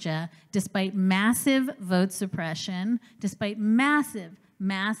Georgia despite massive vote suppression, despite massive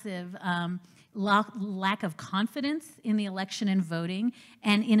lack of confidence in the election and voting,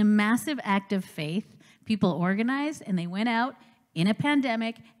 and in a massive act of faith, people organized and they went out in a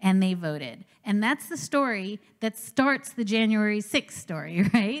pandemic, and they voted. And that's the story that starts the January 6th story,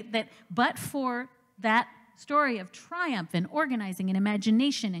 right? But for that story of triumph and organizing and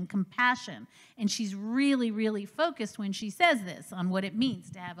imagination and compassion, and she's really, really focused when she says this on what it means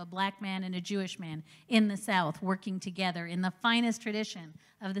to have a Black man and a Jewish man in the South working together in the finest tradition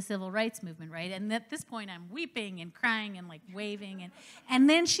of the civil rights movement, right? And at this point, I'm weeping and crying and like waving. And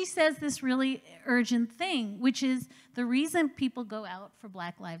then she says this really urgent thing, which is the reason people go out for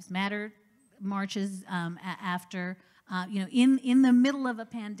Black Lives Matter marches after, you know, in the middle of a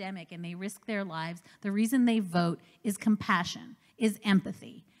pandemic and they risk their lives, the reason they vote is compassion, is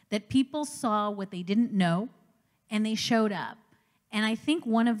empathy, that people saw what they didn't know and they showed up. And I think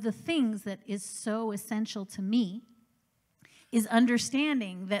one of the things that is so essential to me is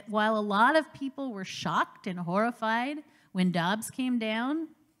understanding that while a lot of people were shocked and horrified when Dobbs came down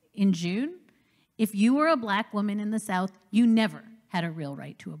in June, if you were a Black woman in the South, you never had a real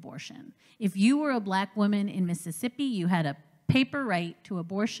right to abortion. If you were a Black woman in Mississippi, you had a paper right to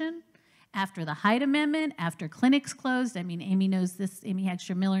abortion. After the Hyde Amendment, after clinics closed, I mean, Amy knows this, Amy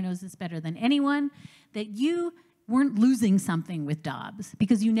Hagstrom Miller knows this better than anyone, that you weren't losing something with Dobbs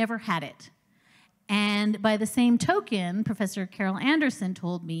because you never had it. And by the same token, Professor Carol Anderson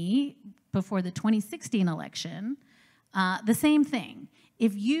told me before the 2016 election, the same thing.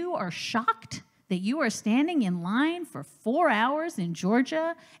 If you are shocked that you are standing in line for 4 hours in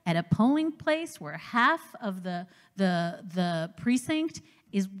Georgia at a polling place where half of the precinct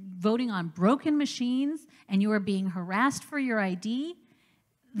is voting on broken machines and you are being harassed for your ID,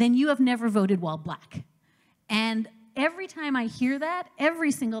 then you have never voted while Black. And every time I hear that,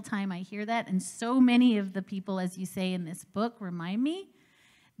 every single time I hear that, and so many of the people, as you say in this book, remind me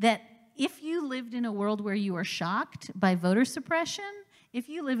that if you lived in a world where you are shocked by voter suppression, if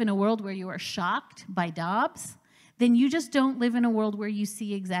you live in a world where you are shocked by Dobbs, then you just don't live in a world where you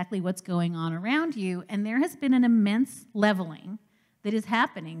see exactly what's going on around you. And there has been an immense leveling that is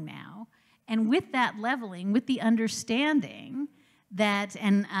happening now. And with that leveling, with the understanding that,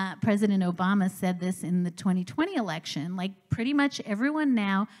 and President Obama said this in the 2020 election, like pretty much everyone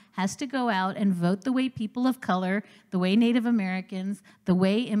now has to go out and vote the way people of color, the way Native Americans, the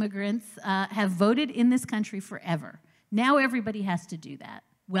way immigrants have voted in this country forever. Now everybody has to do that.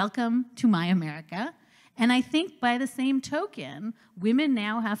 Welcome to my America. And I think by the same token, women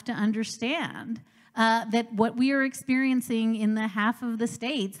now have to understand that what we are experiencing in the half of the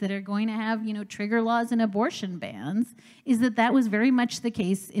states that are going to have, you know, trigger laws and abortion bans is that was very much the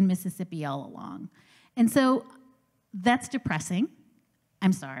case in Mississippi all along. And so that's depressing.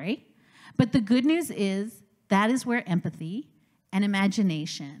 I'm sorry. But the good news is that is where empathy and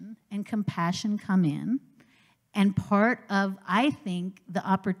imagination and compassion come in. And part of, I think, the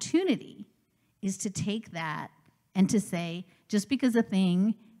opportunity is to take that and to say, Just because a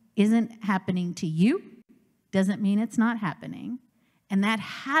thing isn't happening to you doesn't mean it's not happening. And that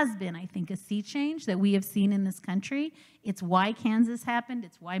has been, I think, a sea change that we have seen in this country. It's why Kansas happened.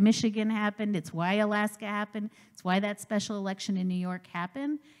 It's why Michigan happened. It's why Alaska happened. It's why that special election in New York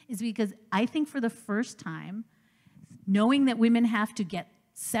happened, is because I think for the first time, knowing that women have to get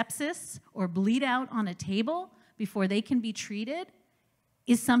sepsis or bleed out on a table before they can be treated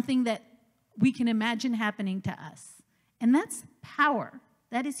is something that we can imagine happening to us. And that's power.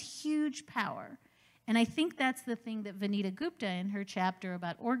 That is huge power. And I think that's the thing that Vanita Gupta in her chapter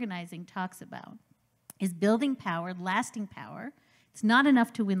about organizing talks about, is building power, lasting power. It's not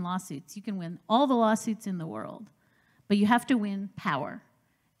enough to win lawsuits. You can win all the lawsuits in the world, but you have to win power.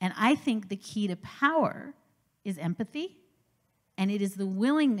 And I think the key to power is empathy, and it is the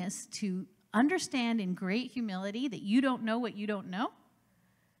willingness to understand in great humility that you don't know what you don't know,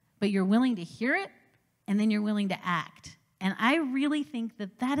 but you're willing to hear it, and then you're willing to act. And I really think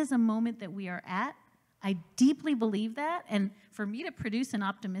that that is a moment that we are at. I deeply believe that, and for me to produce an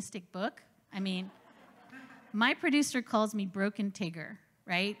optimistic book, I mean, my producer calls me Broken Tigger,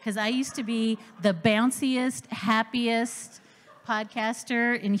 right? Because I used to be the bounciest, happiest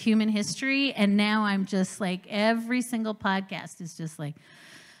podcaster in human history, and now I'm just like, every single podcast is just like,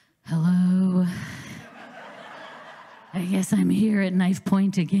 hello, I guess I'm here at knife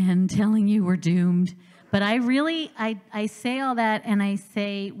point again, telling you we're doomed. But I really, I say all that, and I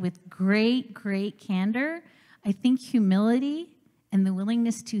say with great, great candor, I think humility and the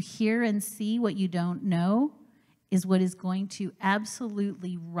willingness to hear and see what you don't know is what is going to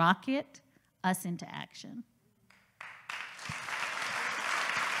absolutely rocket us into action.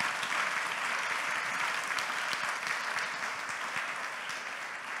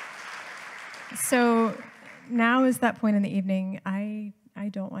 So now is that point in the evening. I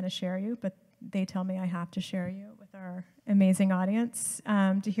don't want to share you, but they tell me I have to share you with our amazing audience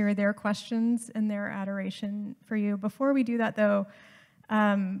to hear their questions and their adoration for you. Before we do that, though,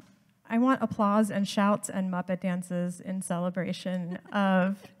 I want applause and shouts and Muppet dances in celebration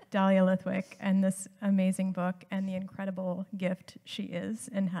of Dahlia Lithwick and this amazing book and the incredible gift she is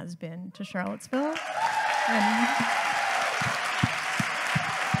and has been to Charlottesville.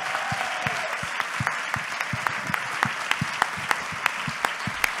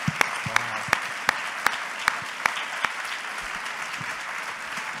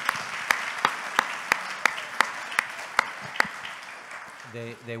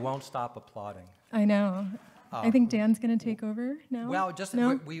 They won't stop applauding. I know. I think Dan's going to take over now. Well, just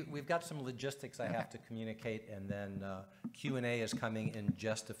no? we've got some logistics I have to communicate, and then Q&A is coming in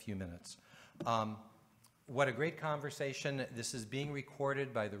just a few minutes. What a great conversation. This is being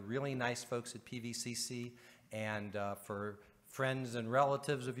recorded by the really nice folks at PVCC, and for friends and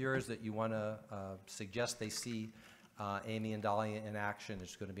relatives of yours that you want to suggest they see Amy and Dahlia in action,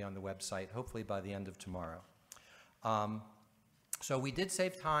 it's going to be on the website, hopefully by the end of tomorrow. So we did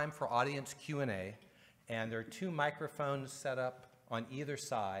save time for audience Q&A, and there are 2 microphones set up on either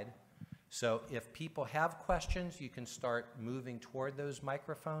side. So if people have questions, you can start moving toward those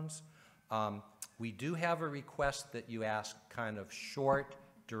microphones. We do have a request that you ask kind of short,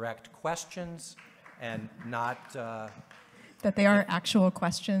 direct questions and not... that they are actual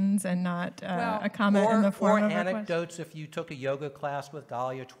questions and not a comment in the form of a question. Or anecdotes. If you took a yoga class with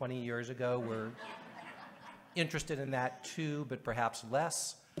Dahlia 20 years ago, we're interested in that too, but perhaps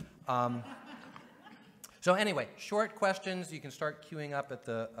less. So anyway, short questions. You can start queuing up at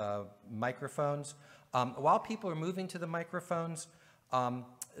the microphones. While people are moving to the microphones,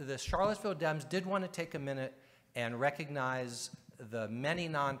 the Charlottesville Dems did want to take a minute and recognize the many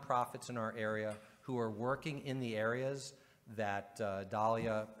nonprofits in our area who are working in the areas that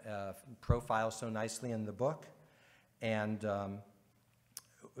Dahlia profiles so nicely in the book. And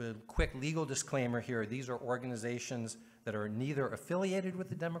a quick legal disclaimer here. These are organizations that are neither affiliated with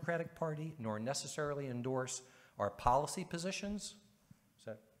the Democratic Party nor necessarily endorse our policy positions. Is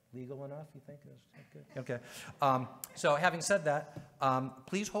that legal enough, you think? Is that good? Okay. So having said that,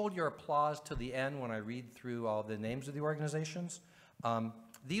 please hold your applause to the end when I read through all the names of the organizations.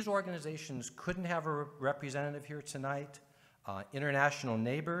 These organizations couldn't have a representative here tonight. International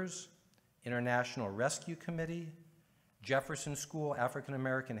Neighbors, International Rescue Committee, Jefferson School African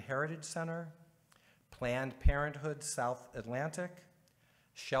American Heritage Center, Planned Parenthood South Atlantic,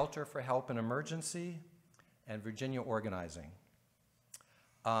 Shelter for Help in Emergency, and Virginia Organizing.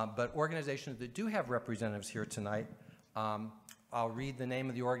 But organizations that do have representatives here tonight, I'll read the name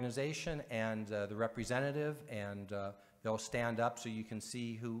of the organization and the representative, and they'll stand up so you can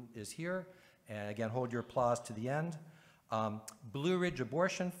see who is here. And again, hold your applause to the end. Blue Ridge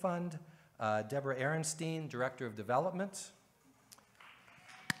Abortion Fund, Deborah Ehrenstein, Director of Development.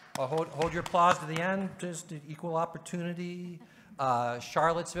 Hold your applause to the end, just equal opportunity.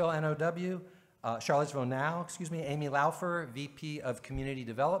 Charlottesville NOW, Charlottesville Now, excuse me, Amy Laufer, VP of Community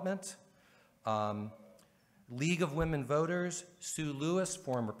Development. League of Women Voters, Sue Lewis,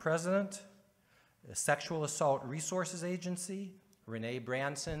 former president. The Sexual Assault Resources Agency, Renee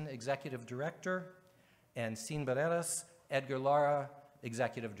Branson, Executive Director. And Sin Barreras, Edgar Lara,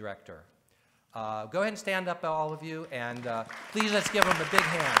 Executive Director. Go ahead and stand up, all of you, and please let's give them a big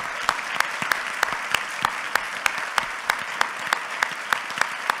hand.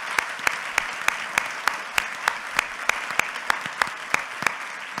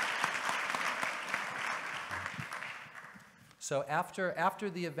 So after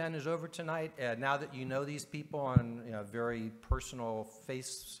the event is over tonight, now that you know these people on a very personal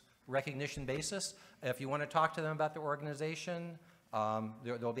face recognition basis, if you want to talk to them about the organization,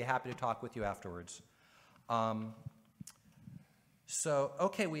 they'll be happy to talk with you afterwards. So,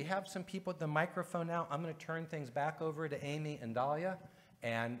 okay, we have some people at the microphone now. I'm going to turn things back over to Amy and Dahlia,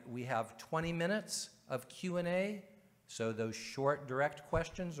 and we have 20 minutes of Q&A, so those short, direct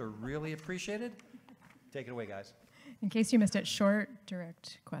questions are really appreciated. Take it away, guys. In case you missed it, short,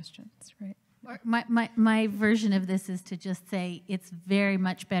 direct questions, right? My version of this is to just say it's very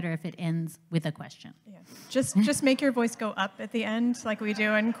much better if it ends with a question. Yeah. Just make your voice go up at the end, like we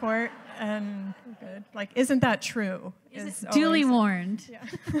do in court, and we're good. Like, isn't that true? Is duly warned. Yeah.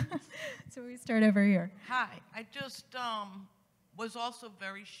 So we start over here. Hi. I just was also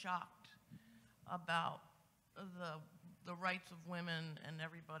very shocked about the rights of women and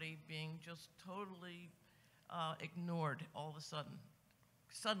everybody being just totally ignored all of a sudden,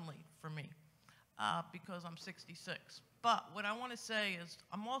 suddenly for me, because I'm 66. But what I want to say is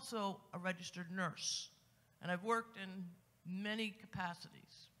I'm also a registered nurse, and I've worked in many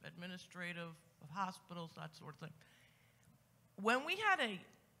capacities, administrative, of hospitals, that sort of thing. When we had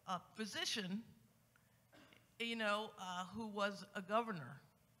a physician, who was a governor,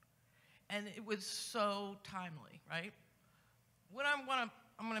 and it was so timely, right? What I'm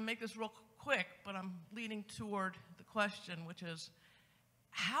going to make this real quick, but I'm leading toward the question, which is,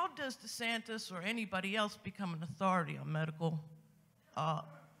 how does DeSantis or anybody else become an authority on medical,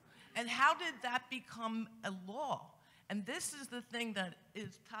 and how did that become a law? And this is the thing that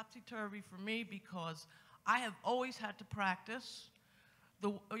is topsy-turvy for me, because I have always had to practice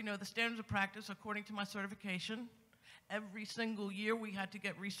the standards of practice according to my certification. Every single year we had to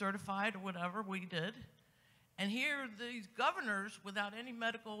get recertified or whatever we did. And here, these governors, without any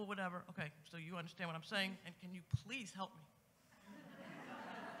medical whatever, okay, so you understand what I'm saying, and can you please help me?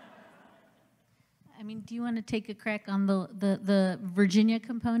 I mean, do you want to take a crack on the Virginia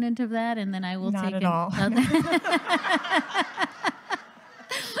component of that, and then I will Not take at all.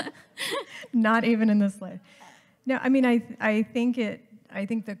 Not even in this slide. No, I mean, I think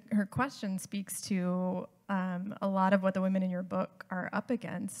her question speaks to a lot of what the women in your book are up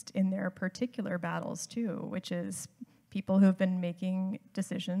against in their particular battles too, which is people who have been making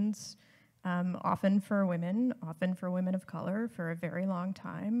decisions, often for women of color, for a very long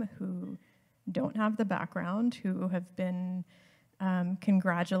time, who don't have the background, who have been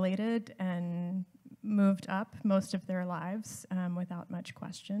congratulated and moved up most of their lives without much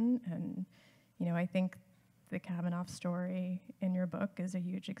question. And I think the Kavanaugh story in your book is a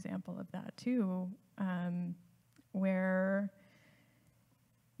huge example of that too, where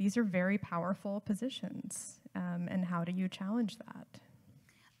these are very powerful positions, and how do you challenge that?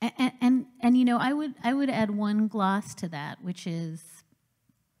 And I would add one gloss to that, which is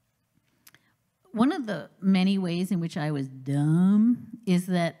one of the many ways in which I was dumb is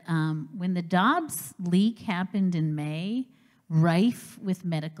that when the Dobbs leak happened in May, rife with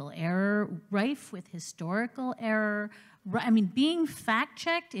medical error, rife with historical error, being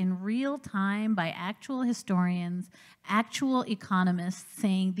fact-checked in real time by actual historians, actual economists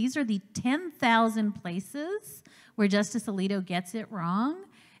saying these are the 10,000 places where Justice Alito gets it wrong,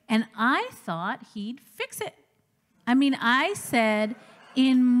 and I thought he'd fix it. I said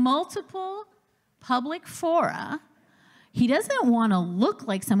in multiple public fora, he doesn't want to look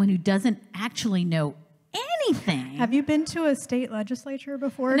like someone who doesn't actually know anything. Have you been to a state legislature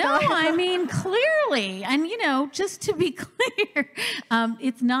before? No, Dahlia? Clearly. And, just to be clear,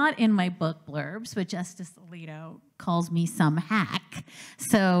 it's not in my book blurbs, but Justice Alito calls me some hack.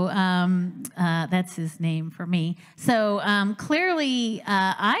 So that's his name for me. So clearly,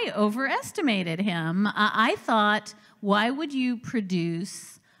 I overestimated him. I thought, why would you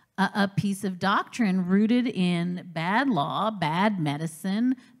produce a piece of doctrine rooted in bad law, bad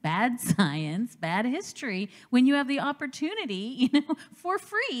medicine, bad science, bad history, when you have the opportunity, for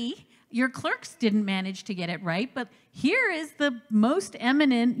free. Your clerks didn't manage to get it right, but here is the most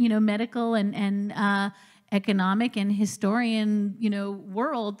eminent, medical and economic and historian,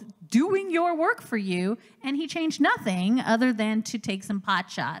 world doing your work for you, and he changed nothing other than to take some pot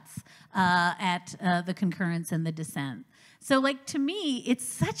shots at the concurrence and the dissent. So, to me, it's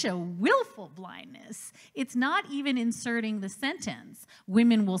such a willful blindness. It's not even inserting the sentence,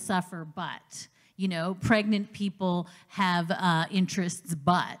 women will suffer, but, pregnant people have interests,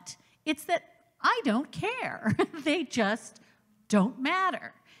 but. It's that I don't care. They just don't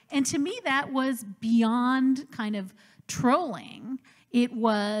matter. And to me, that was beyond kind of trolling. It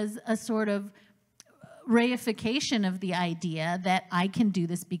was a sort of reification of the idea that I can do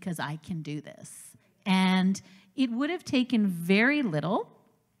this because I can do this. And it would have taken very little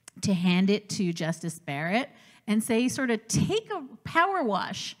to hand it to Justice Barrett and say, sort of take a power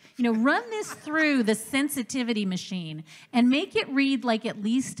wash, run this through the sensitivity machine and make it read like at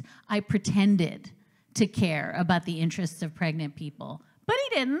least I pretended to care about the interests of pregnant people. But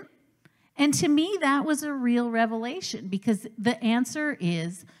he didn't. And to me, that was a real revelation, because the answer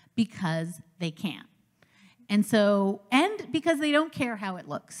is because they can't. And because they don't care how it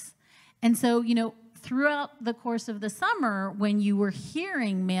looks. And so, throughout the course of the summer, when you were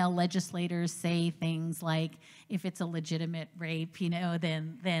hearing male legislators say things like, if it's a legitimate rape,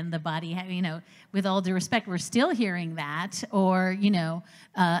 then the body, with all due respect, we're still hearing that, or,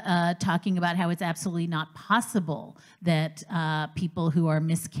 talking about how it's absolutely not possible that people who are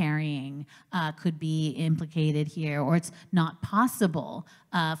miscarrying could be implicated here, or it's not possible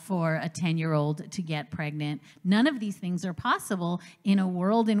for a 10-year-old to get pregnant. None of these things are possible in a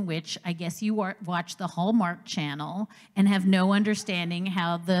world in which I guess you watch the Hallmark Channel and have no understanding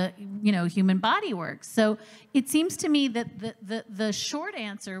how the human body works. So it seems to me that the short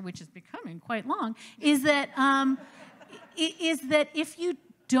answer, which is becoming quite long, is that if you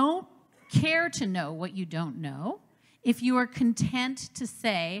don't care to know what you don't know, if you are content to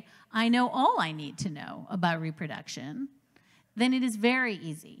say, I know all I need to know about reproduction, then it is very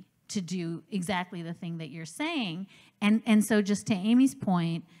easy to do exactly the thing that you're saying. And so just to Amy's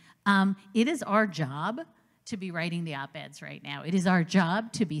point, it is our job to be writing the op-eds right now. It is our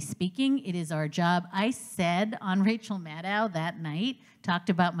job to be speaking. It is our job. I said on Rachel Maddow that night, talked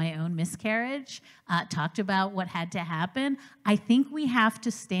about my own miscarriage, talked about what had to happen. I think we have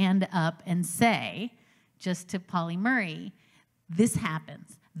to stand up and say, just to Polly Murray, this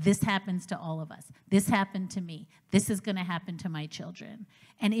happens. This happens to all of us. This happened to me. This is going to happen to my children.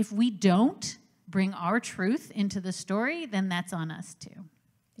 And if we don't bring our truth into the story, then that's on us too.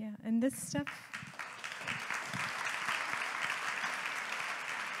 Yeah, and this stuff...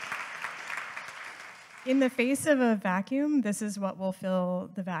 In the face of a vacuum, this is what will fill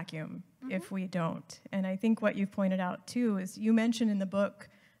the vacuum if we don't. And I think what you've pointed out too is, you mentioned in the book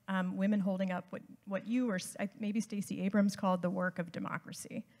women holding up what you or maybe Stacey Abrams called the work of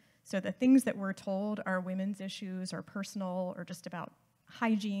democracy. So the things that we're told are women's issues or personal or just about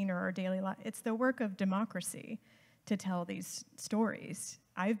hygiene or our daily life, it's the work of democracy to tell these stories.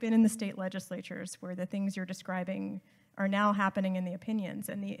 I've been in the state legislatures where the things you're describing are now happening in the opinions,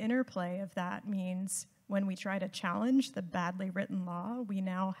 and the interplay of that means when we try to challenge the badly written law, we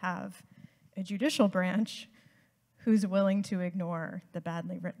now have a judicial branch who's willing to ignore the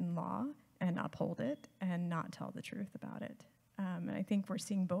badly written law and uphold it and not tell the truth about it. And I think we're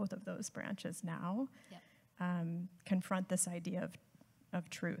seeing both of those branches now confront this idea of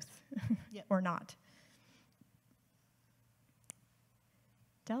truth or not.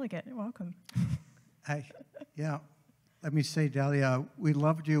 Delegate, welcome. Yeah. Let me say, Dahlia, we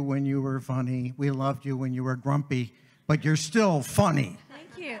loved you when you were funny. We loved you when you were grumpy, but you're still funny.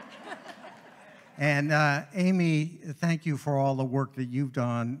 Thank you. And Amy, thank you for all the work that you've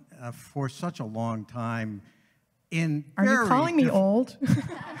done for such a long time. Are you calling me old?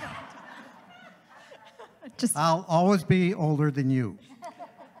 I'll always be older than you.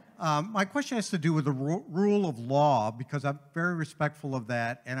 My question has to do with the rule of law, because I'm very respectful of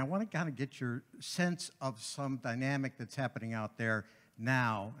that, and I want to kind of get your sense of some dynamic that's happening out there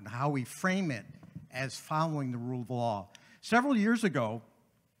now and how we frame it as following the rule of law. Several years ago,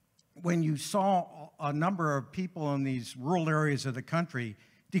 when you saw a number of people in these rural areas of the country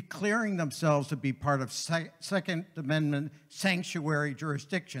declaring themselves to be part of Second Amendment sanctuary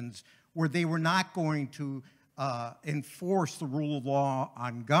jurisdictions where they were not going to enforce the rule of law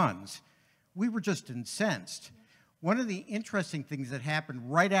on guns, we were just incensed. One of the interesting things that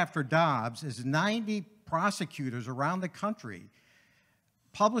happened right after Dobbs is 90 prosecutors around the country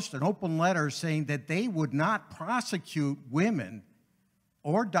published an open letter saying that they would not prosecute women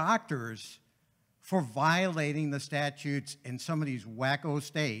or doctors for violating the statutes in some of these wacko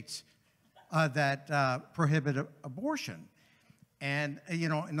states that prohibit abortion. And, you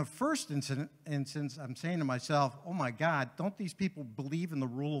know, in the first instance, I'm saying to myself, oh my God, don't these people believe in the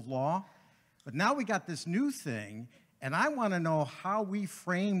rule of law? But now we got this new thing, and I want to know how we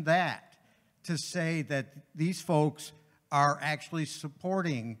frame that to say that these folks are actually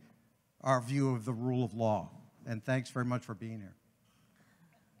supporting our view of the rule of law. And thanks very much for being here.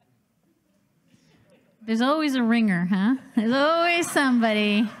 There's always a ringer, huh? There's always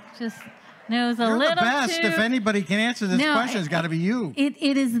somebody just knows a You're little the best. too. If anybody can answer this question, it's got to be you. It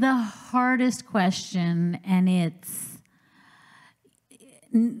is the hardest question, and it's,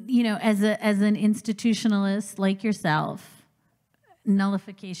 you know, as an institutionalist like yourself,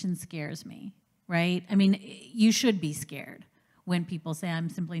 nullification scares me, right? I mean, you should be scared when people say, I'm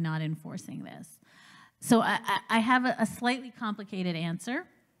simply not enforcing this. So I have a slightly complicated answer,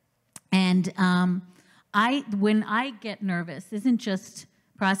 and when I get nervous, isn't just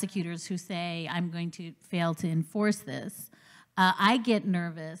prosecutors who say, I'm going to fail to enforce this. I get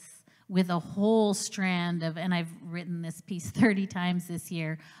nervous with a whole strand of, and I've written this piece 30 times this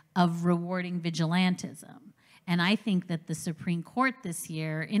year, of rewarding vigilantism. And I think that the Supreme Court this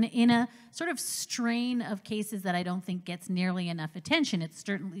year, in a sort of strain of cases that I don't think gets nearly enough attention, it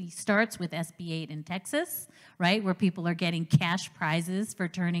certainly starts with SB 8 in Texas, right, where people are getting cash prizes for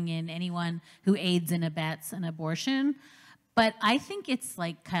turning in anyone who aids and abets an abortion. But I think it's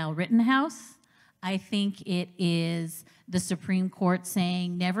like Kyle Rittenhouse. I think it is the Supreme Court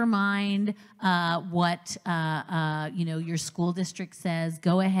saying, never mind what you know, your school district says,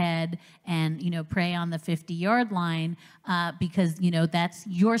 go ahead and, you know, pray on the 50-yard line because, you know, that's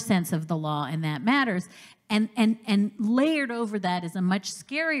your sense of the law and that matters. And layered over that is a much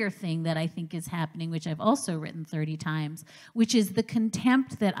scarier thing that I think is happening, which I've also written 30 times, which is the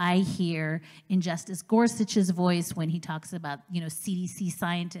contempt that I hear in Justice Gorsuch's voice when he talks about, you know, CDC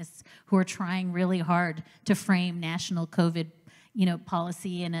scientists who are trying really hard to frame national COVID, you know,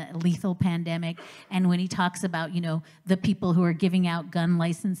 policy in a lethal pandemic, and when he talks about, you know, the people who are giving out gun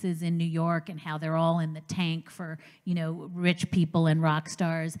licenses in New York and how they're all in the tank for, you know, rich people and rock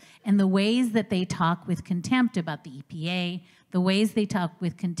stars, and the ways that they talk with contempt about the EPA, the ways they talk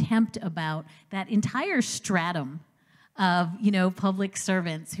with contempt about that entire stratum of, you know, public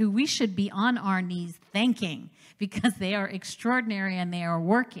servants who we should be on our knees thanking because they are extraordinary and they are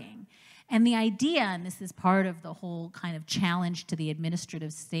working. And the idea, and this is part of the whole kind of challenge to the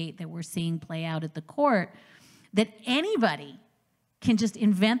administrative state that we're seeing play out at the court, that anybody can just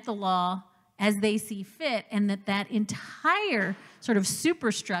invent the law as they see fit, and that entire sort of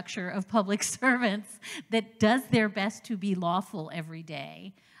superstructure of public servants that does their best to be lawful every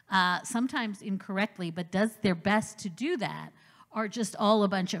day, sometimes incorrectly, but does their best to do that, are just all a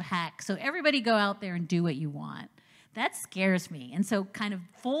bunch of hacks. So everybody go out there and do what you want. That scares me. And so kind of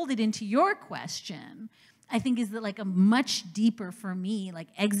folded into your question, I think is that like a much deeper, for me, like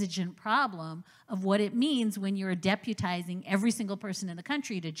exigent problem of what it means when you're deputizing every single person in the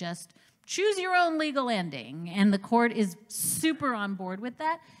country to just choose your own legal ending. And the court is super on board with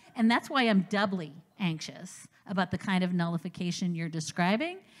that. And that's why I'm doubly anxious about the kind of nullification you're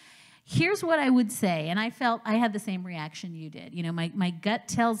describing. Here's what I would say, and I felt I had the same reaction you did. You know, my gut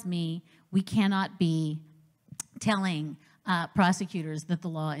tells me we cannot be telling prosecutors that the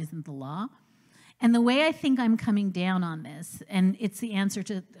law isn't the law. And the way I think I'm coming down on this, and it's the answer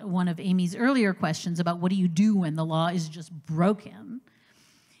to one of Amy's earlier questions about what do you do when the law is just broken,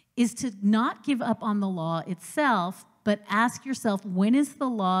 is to not give up on the law itself, but ask yourself, when is the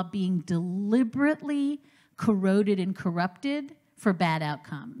law being deliberately corroded and corrupted for bad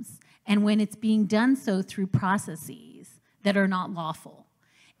outcomes? And when it's being done so through processes that are not lawful.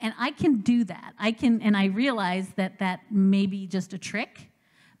 And I can do that. And I realize that that may be just a trick,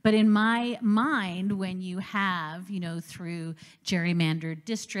 but in my mind, when you have, you know, through gerrymandered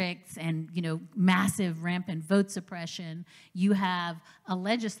districts and, you know, massive rampant vote suppression, you have a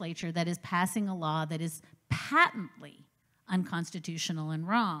legislature that is passing a law that is patently unconstitutional and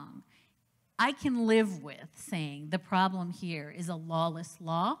wrong. I can live with saying the problem here is a lawless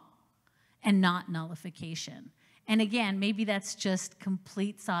law and not nullification. And again, maybe that's just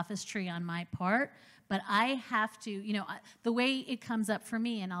complete sophistry on my part, but I have to, you know, the way it comes up for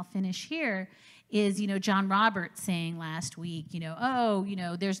me, and I'll finish here, is, you know, John Roberts saying last week, you know, oh, you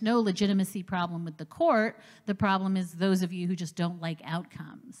know, there's no legitimacy problem with the court. The problem is those of you who just don't like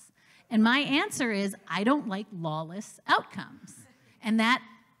outcomes. And my answer is, I don't like lawless outcomes. And that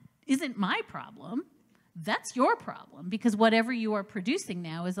isn't my problem. that's your problem, because whatever you are producing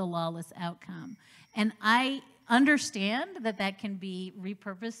now is a lawless outcome. And I understand that that can be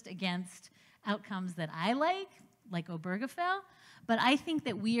repurposed against outcomes that I like Obergefell, but I think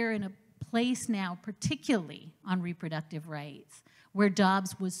that we are in a place now, particularly on reproductive rights, where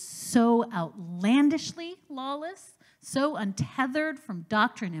Dobbs was so outlandishly lawless, so untethered from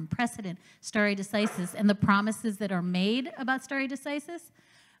doctrine and precedent, stare decisis, and the promises that are made about stare decisis,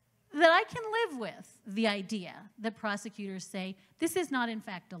 that I can live with the idea that prosecutors say, this is not in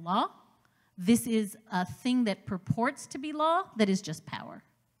fact a law, this is a thing that purports to be law that is just power.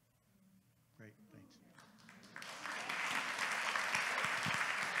 Great, thanks.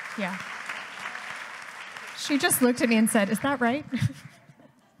 Yeah. She just looked at me and said, is that right?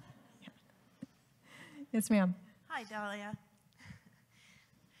 Yes, ma'am. Hi, Dahlia.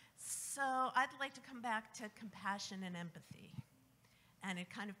 So I'd like to come back to compassion and empathy. And it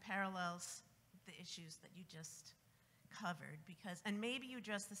kind of parallels the issues that you just covered, because, and maybe you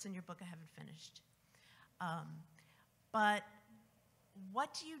addressed this in your book, I haven't finished. But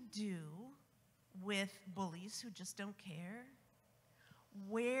what do you do with bullies who just don't care?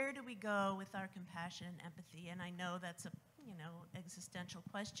 Where do we go with our compassion and empathy? And I know that's a, existential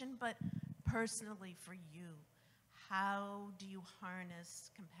question, but personally for you, how do you harness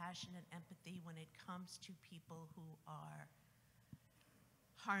compassion and empathy when it comes to people who are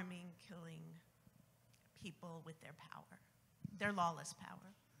harming, killing people with their power, their lawless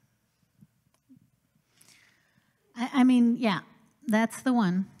power? I mean, yeah, that's the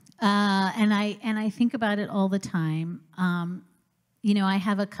one. And I think about it all the time. I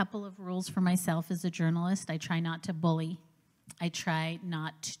have a couple of rules for myself as a journalist. I try not to bully. I try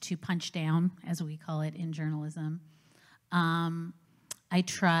not to punch down, as we call it in journalism. I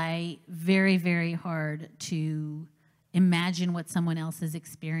try very, very hard to imagine what someone else is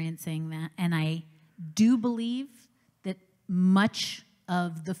experiencing, and I do believe that much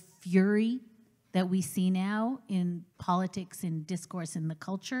of the fury that we see now in politics, in discourse, in the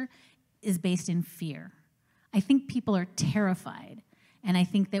culture, is based in fear. I think people are terrified, and I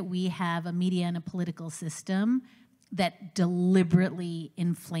think that we have a media and a political system that deliberately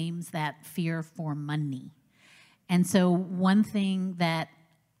inflames that fear for money. And so one thing that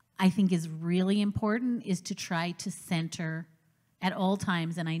I think is really important is to try to center at all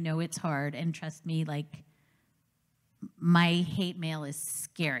times, and I know it's hard, and trust me, like, my hate mail is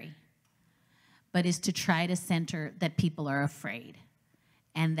scary, but is to try to center that people are afraid.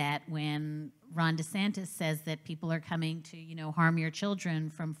 And that when Ron DeSantis says that people are coming to, harm your children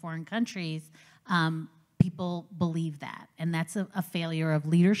from foreign countries, people believe that. And that's a failure of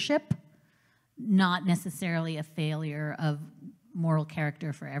leadership, not necessarily a failure of moral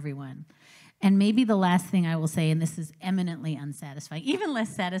character for everyone. And maybe the last thing I will say, and this is eminently unsatisfying, even less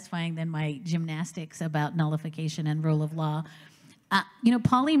satisfying than my gymnastics about nullification and rule of law.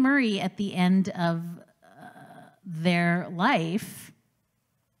 Pauli Murray, at the end of their life,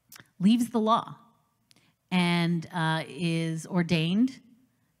 leaves the law and is ordained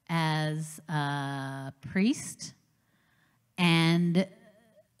as a priest and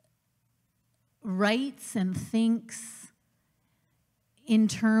writes and thinks in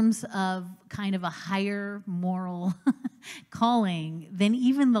terms of kind of a higher moral calling than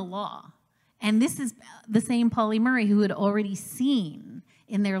even the law. And this is the same Pauli Murray who had already seen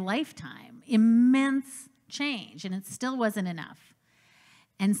in their lifetime immense change, and it still wasn't enough.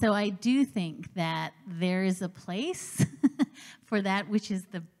 And so I do think that there is a place for that, which is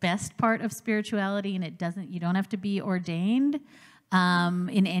the best part of spirituality, and you don't have to be ordained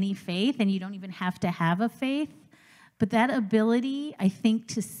in any faith, and you don't even have to have a faith. But that ability, I think,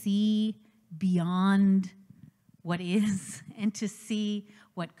 to see beyond what is, and to see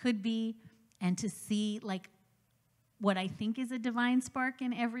what could be, and to see what I think is a divine spark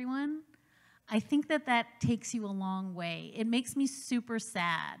in everyone, I think that takes you a long way. It makes me super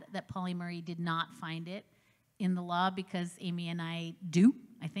sad that Pauli Murray did not find it in the law, because Amy and I do,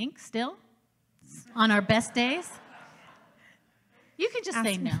 I think, still, on our best days. You can just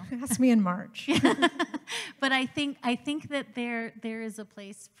say no. Ask me in March. But I think that there is a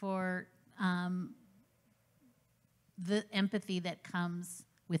place for the empathy that comes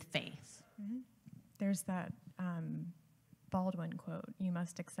with faith. Mm-hmm. There's that Baldwin quote, "You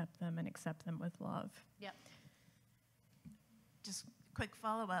must accept them and accept them with love." Yep. Just quick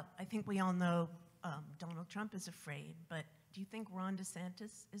follow-up. I think we all know Donald Trump is afraid, but do you think Ron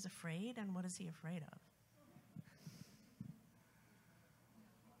DeSantis is afraid, and what is he afraid of?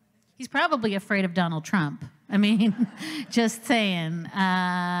 He's probably afraid of Donald Trump. I mean, just saying.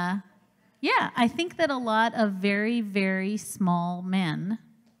 Yeah, I think that a lot of very, very small men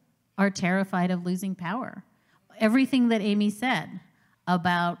are terrified of losing power. Everything that Amy said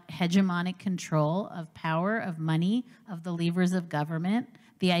about hegemonic control of power, of money, of the levers of government,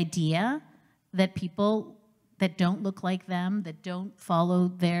 the idea that people that don't look like them, that don't follow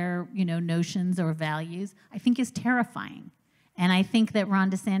their notions or values, I think is terrifying. And I think that Ron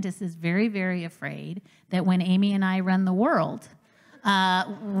DeSantis is very, very afraid that when Amy and I run the world,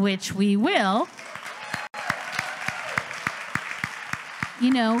 which we will,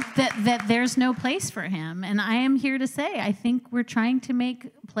 that there's no place for him. And I am here to say, I think we're trying to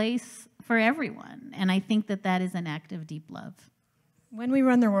make place for everyone. And I think that that is an act of deep love. When we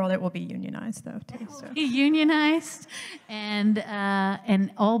run the world, it will be unionized, though, too. So. Be unionized,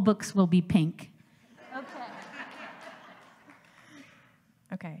 and all books will be pink.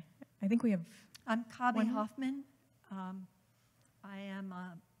 Okay. I think we have... I'm Kabi Hoffman. I am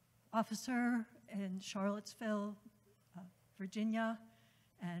an officer in Charlottesville, Virginia,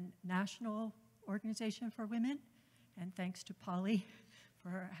 and National Organization for Women. And thanks to Polly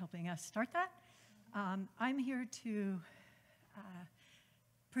for helping us start that. I'm here to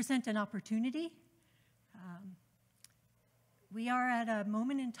present an opportunity. We are at a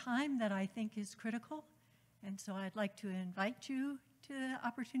moment in time that I think is critical, and so I'd like to invite you to the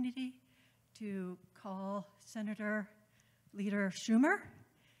opportunity to call Senator Leader Schumer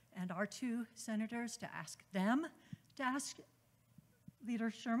and our two senators to ask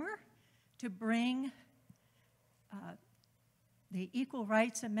Leader Schumer to bring the Equal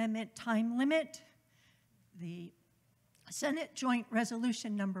Rights Amendment time limit, the Senate Joint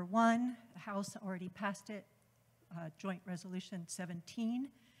Resolution number 1, the House already passed it, Joint Resolution 17,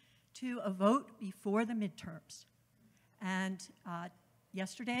 to a vote before the midterms. And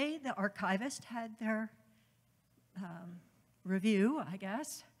yesterday, the archivist had their review, I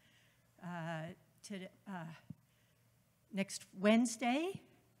guess. Next Wednesday,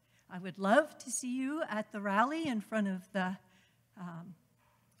 I would love to see you at the rally in front of the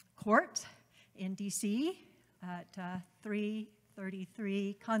court in D.C. at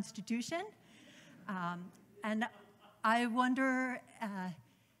 333 Constitution. And I wonder,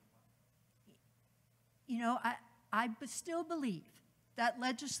 I still believe that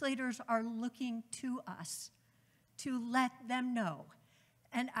legislators are looking to us to let them know.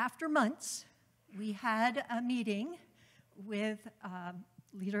 And after months, we had a meeting with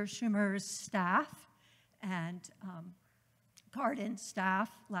Leader Schumer's staff and Cardin's staff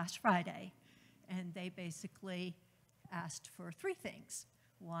last Friday. And they basically asked for 3 things.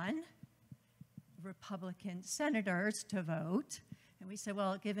 1, Republican senators to vote. And we said,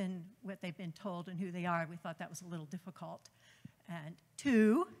 well, given what they've been told and who they are, we thought that was a little difficult. And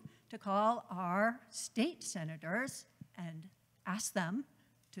 2, to call our state senators and ask them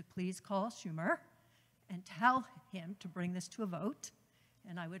to please call Schumer and tell him to bring this to a vote.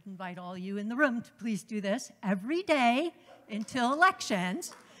 And I would invite all you in the room to please do this every day until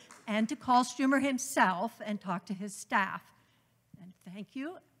elections, and to call Schumer himself and talk to his staff. And thank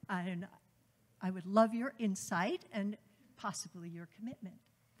you. And I would love your insight and possibly your commitment.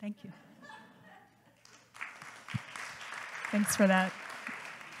 Thank you. Thanks for that.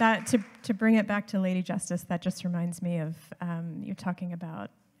 To bring it back to Lady Justice, that just reminds me of you talking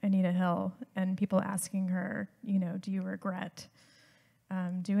about Anita Hill and people asking her, do you regret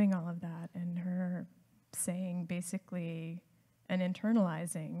doing all of that? And her saying basically and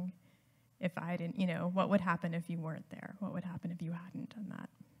internalizing, if I didn't, what would happen if you weren't there? What would happen if you hadn't done that?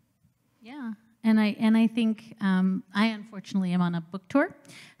 Yeah, and I think I unfortunately am on a book tour,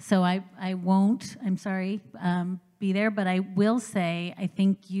 so I won't, I'm sorry, be there, but I will say I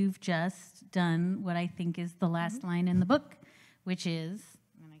think you've just done what I think is the last line in the book, which is,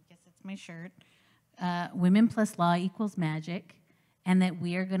 and I guess it's my shirt, women plus law equals magic, and that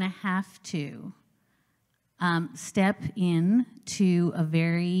we are going to have to step in to a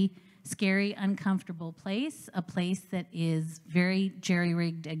very scary, uncomfortable place, a place that is very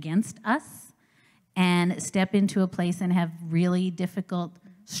jerry-rigged against us, and step into a place and have really difficult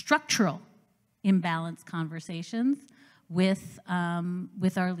structural imbalanced conversations with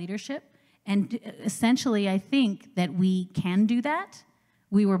our leadership. And essentially, I think that we can do that.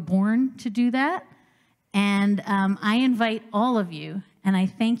 We were born to do that. And I invite all of you, and I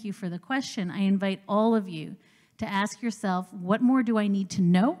thank you for the question, I invite all of you to ask yourself, what more do I need to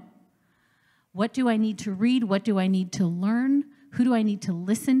know? What do I need to read? What do I need to learn? Who do I need to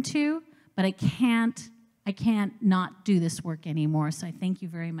listen to? But I can't not do this work anymore. So I thank you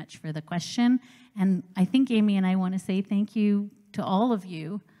very much for the question. And I think Amy and I want to say thank you to all of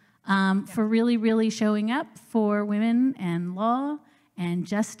you for really, really showing up for women and law and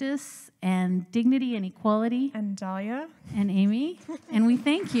justice and dignity and equality. And Dahlia. And Amy. And we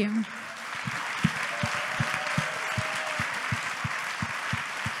thank you.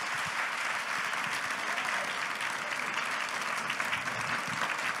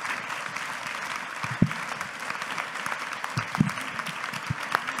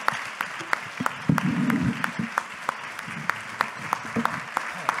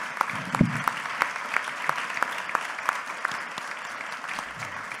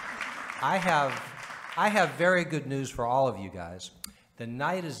 I have very good news for all of you guys. The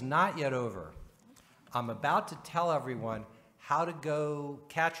night is not yet over. I'm about to tell everyone how to go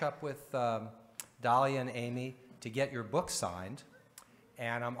catch up with Dahlia and Amy to get your book signed.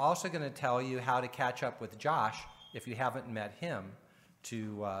 And I'm also going to tell you how to catch up with Josh, if you haven't met him,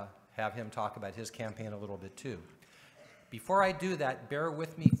 to have him talk about his campaign a little bit too. Before I do that, bear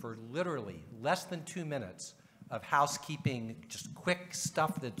with me for literally less than 2 minutes of housekeeping, just quick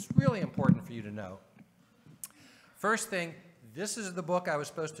stuff that's really important for you to know. First thing, this is the book I was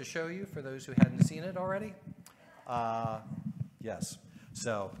supposed to show you for those who hadn't seen it already. Yes.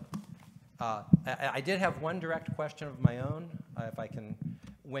 So I did have one direct question of my own, if I can.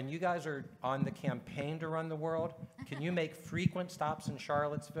 When you guys are on the campaign to run the world, can you make frequent stops in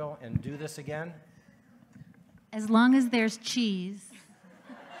Charlottesville and do this again? As long as there's cheese.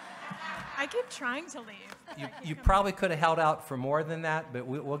 I keep trying to leave. You probably could have held out for more than that, but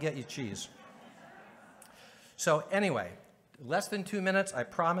we'll get you cheese. So anyway, less than 2 minutes, I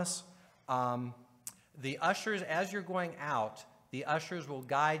promise. The ushers, as you're going out, the ushers will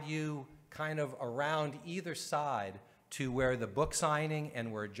guide you kind of around either side to where the book signing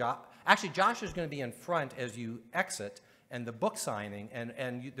and where actually Josh is going to be in front as you exit, and the book signing,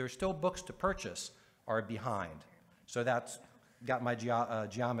 and there's still books to purchase, are behind. So that's got my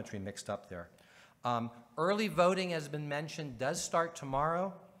geometry mixed up there. Early voting, has been mentioned, does start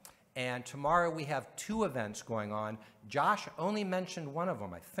tomorrow. And tomorrow we have 2 events going on. Josh only mentioned one of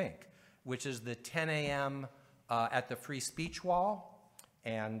them, I think, which is the 10 a.m. At the Free Speech Wall.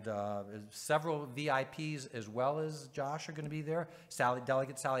 And several VIPs as well as Josh are going to be there.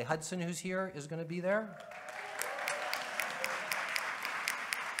 Delegate Sally Hudson, who's here, is going to be there.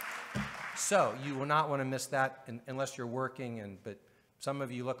 So you will not want to miss that unless you're working, but some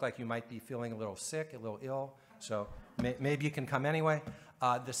of you look like you might be feeling a little sick, a little ill, so maybe you can come anyway.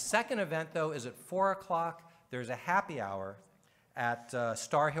 The second event, though, is at 4 o'clock. There's a happy hour at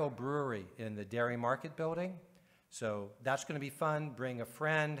Star Hill Brewery in the Dairy Market Building. So that's going to be fun. Bring a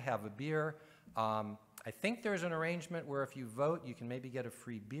friend, have a beer. I think there's an arrangement where if you vote, you can maybe get a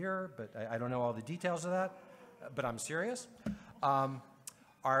free beer, but I don't know all the details of that, but I'm serious.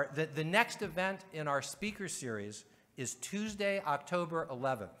 The next event in our speaker series is Tuesday, October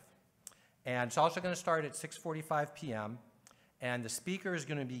 11th. And it's also going to start at 6:45 p.m. And the speaker is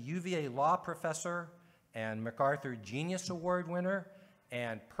going to be UVA law professor and MacArthur Genius Award winner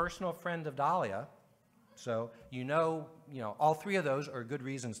and personal friend of Dahlia. So you know, all 3 of those are good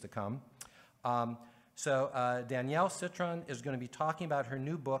reasons to come. Danielle Citron is going to be talking about her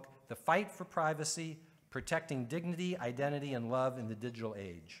new book, The Fight for Privacy, Protecting Dignity, Identity, and Love in the Digital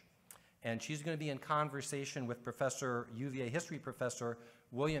Age. And she's going to be in conversation with UVA history professor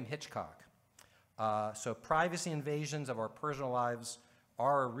William Hitchcock. So privacy invasions of our personal lives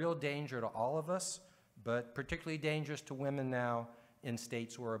are a real danger to all of us, but particularly dangerous to women now in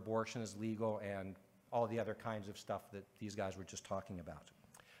states where abortion is legal and all the other kinds of stuff that these guys were just talking about.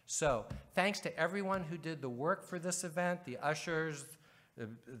 So thanks to everyone who did the work for this event, the ushers,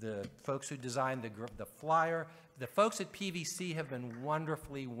 the folks who designed the flyer. The folks at PVC have been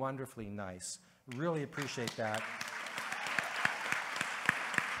wonderfully, wonderfully nice. Really appreciate that.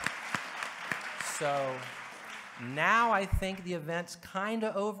 So now I think the event's kind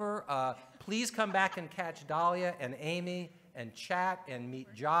of over. Please come back and catch Dahlia and Amy and chat and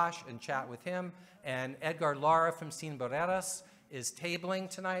meet Josh and chat with him. And Edgar Lara from Sin Barreras is tabling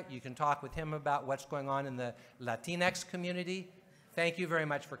tonight. You can talk with him about what's going on in the Latinx community. Thank you very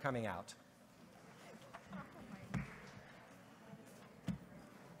much for coming out.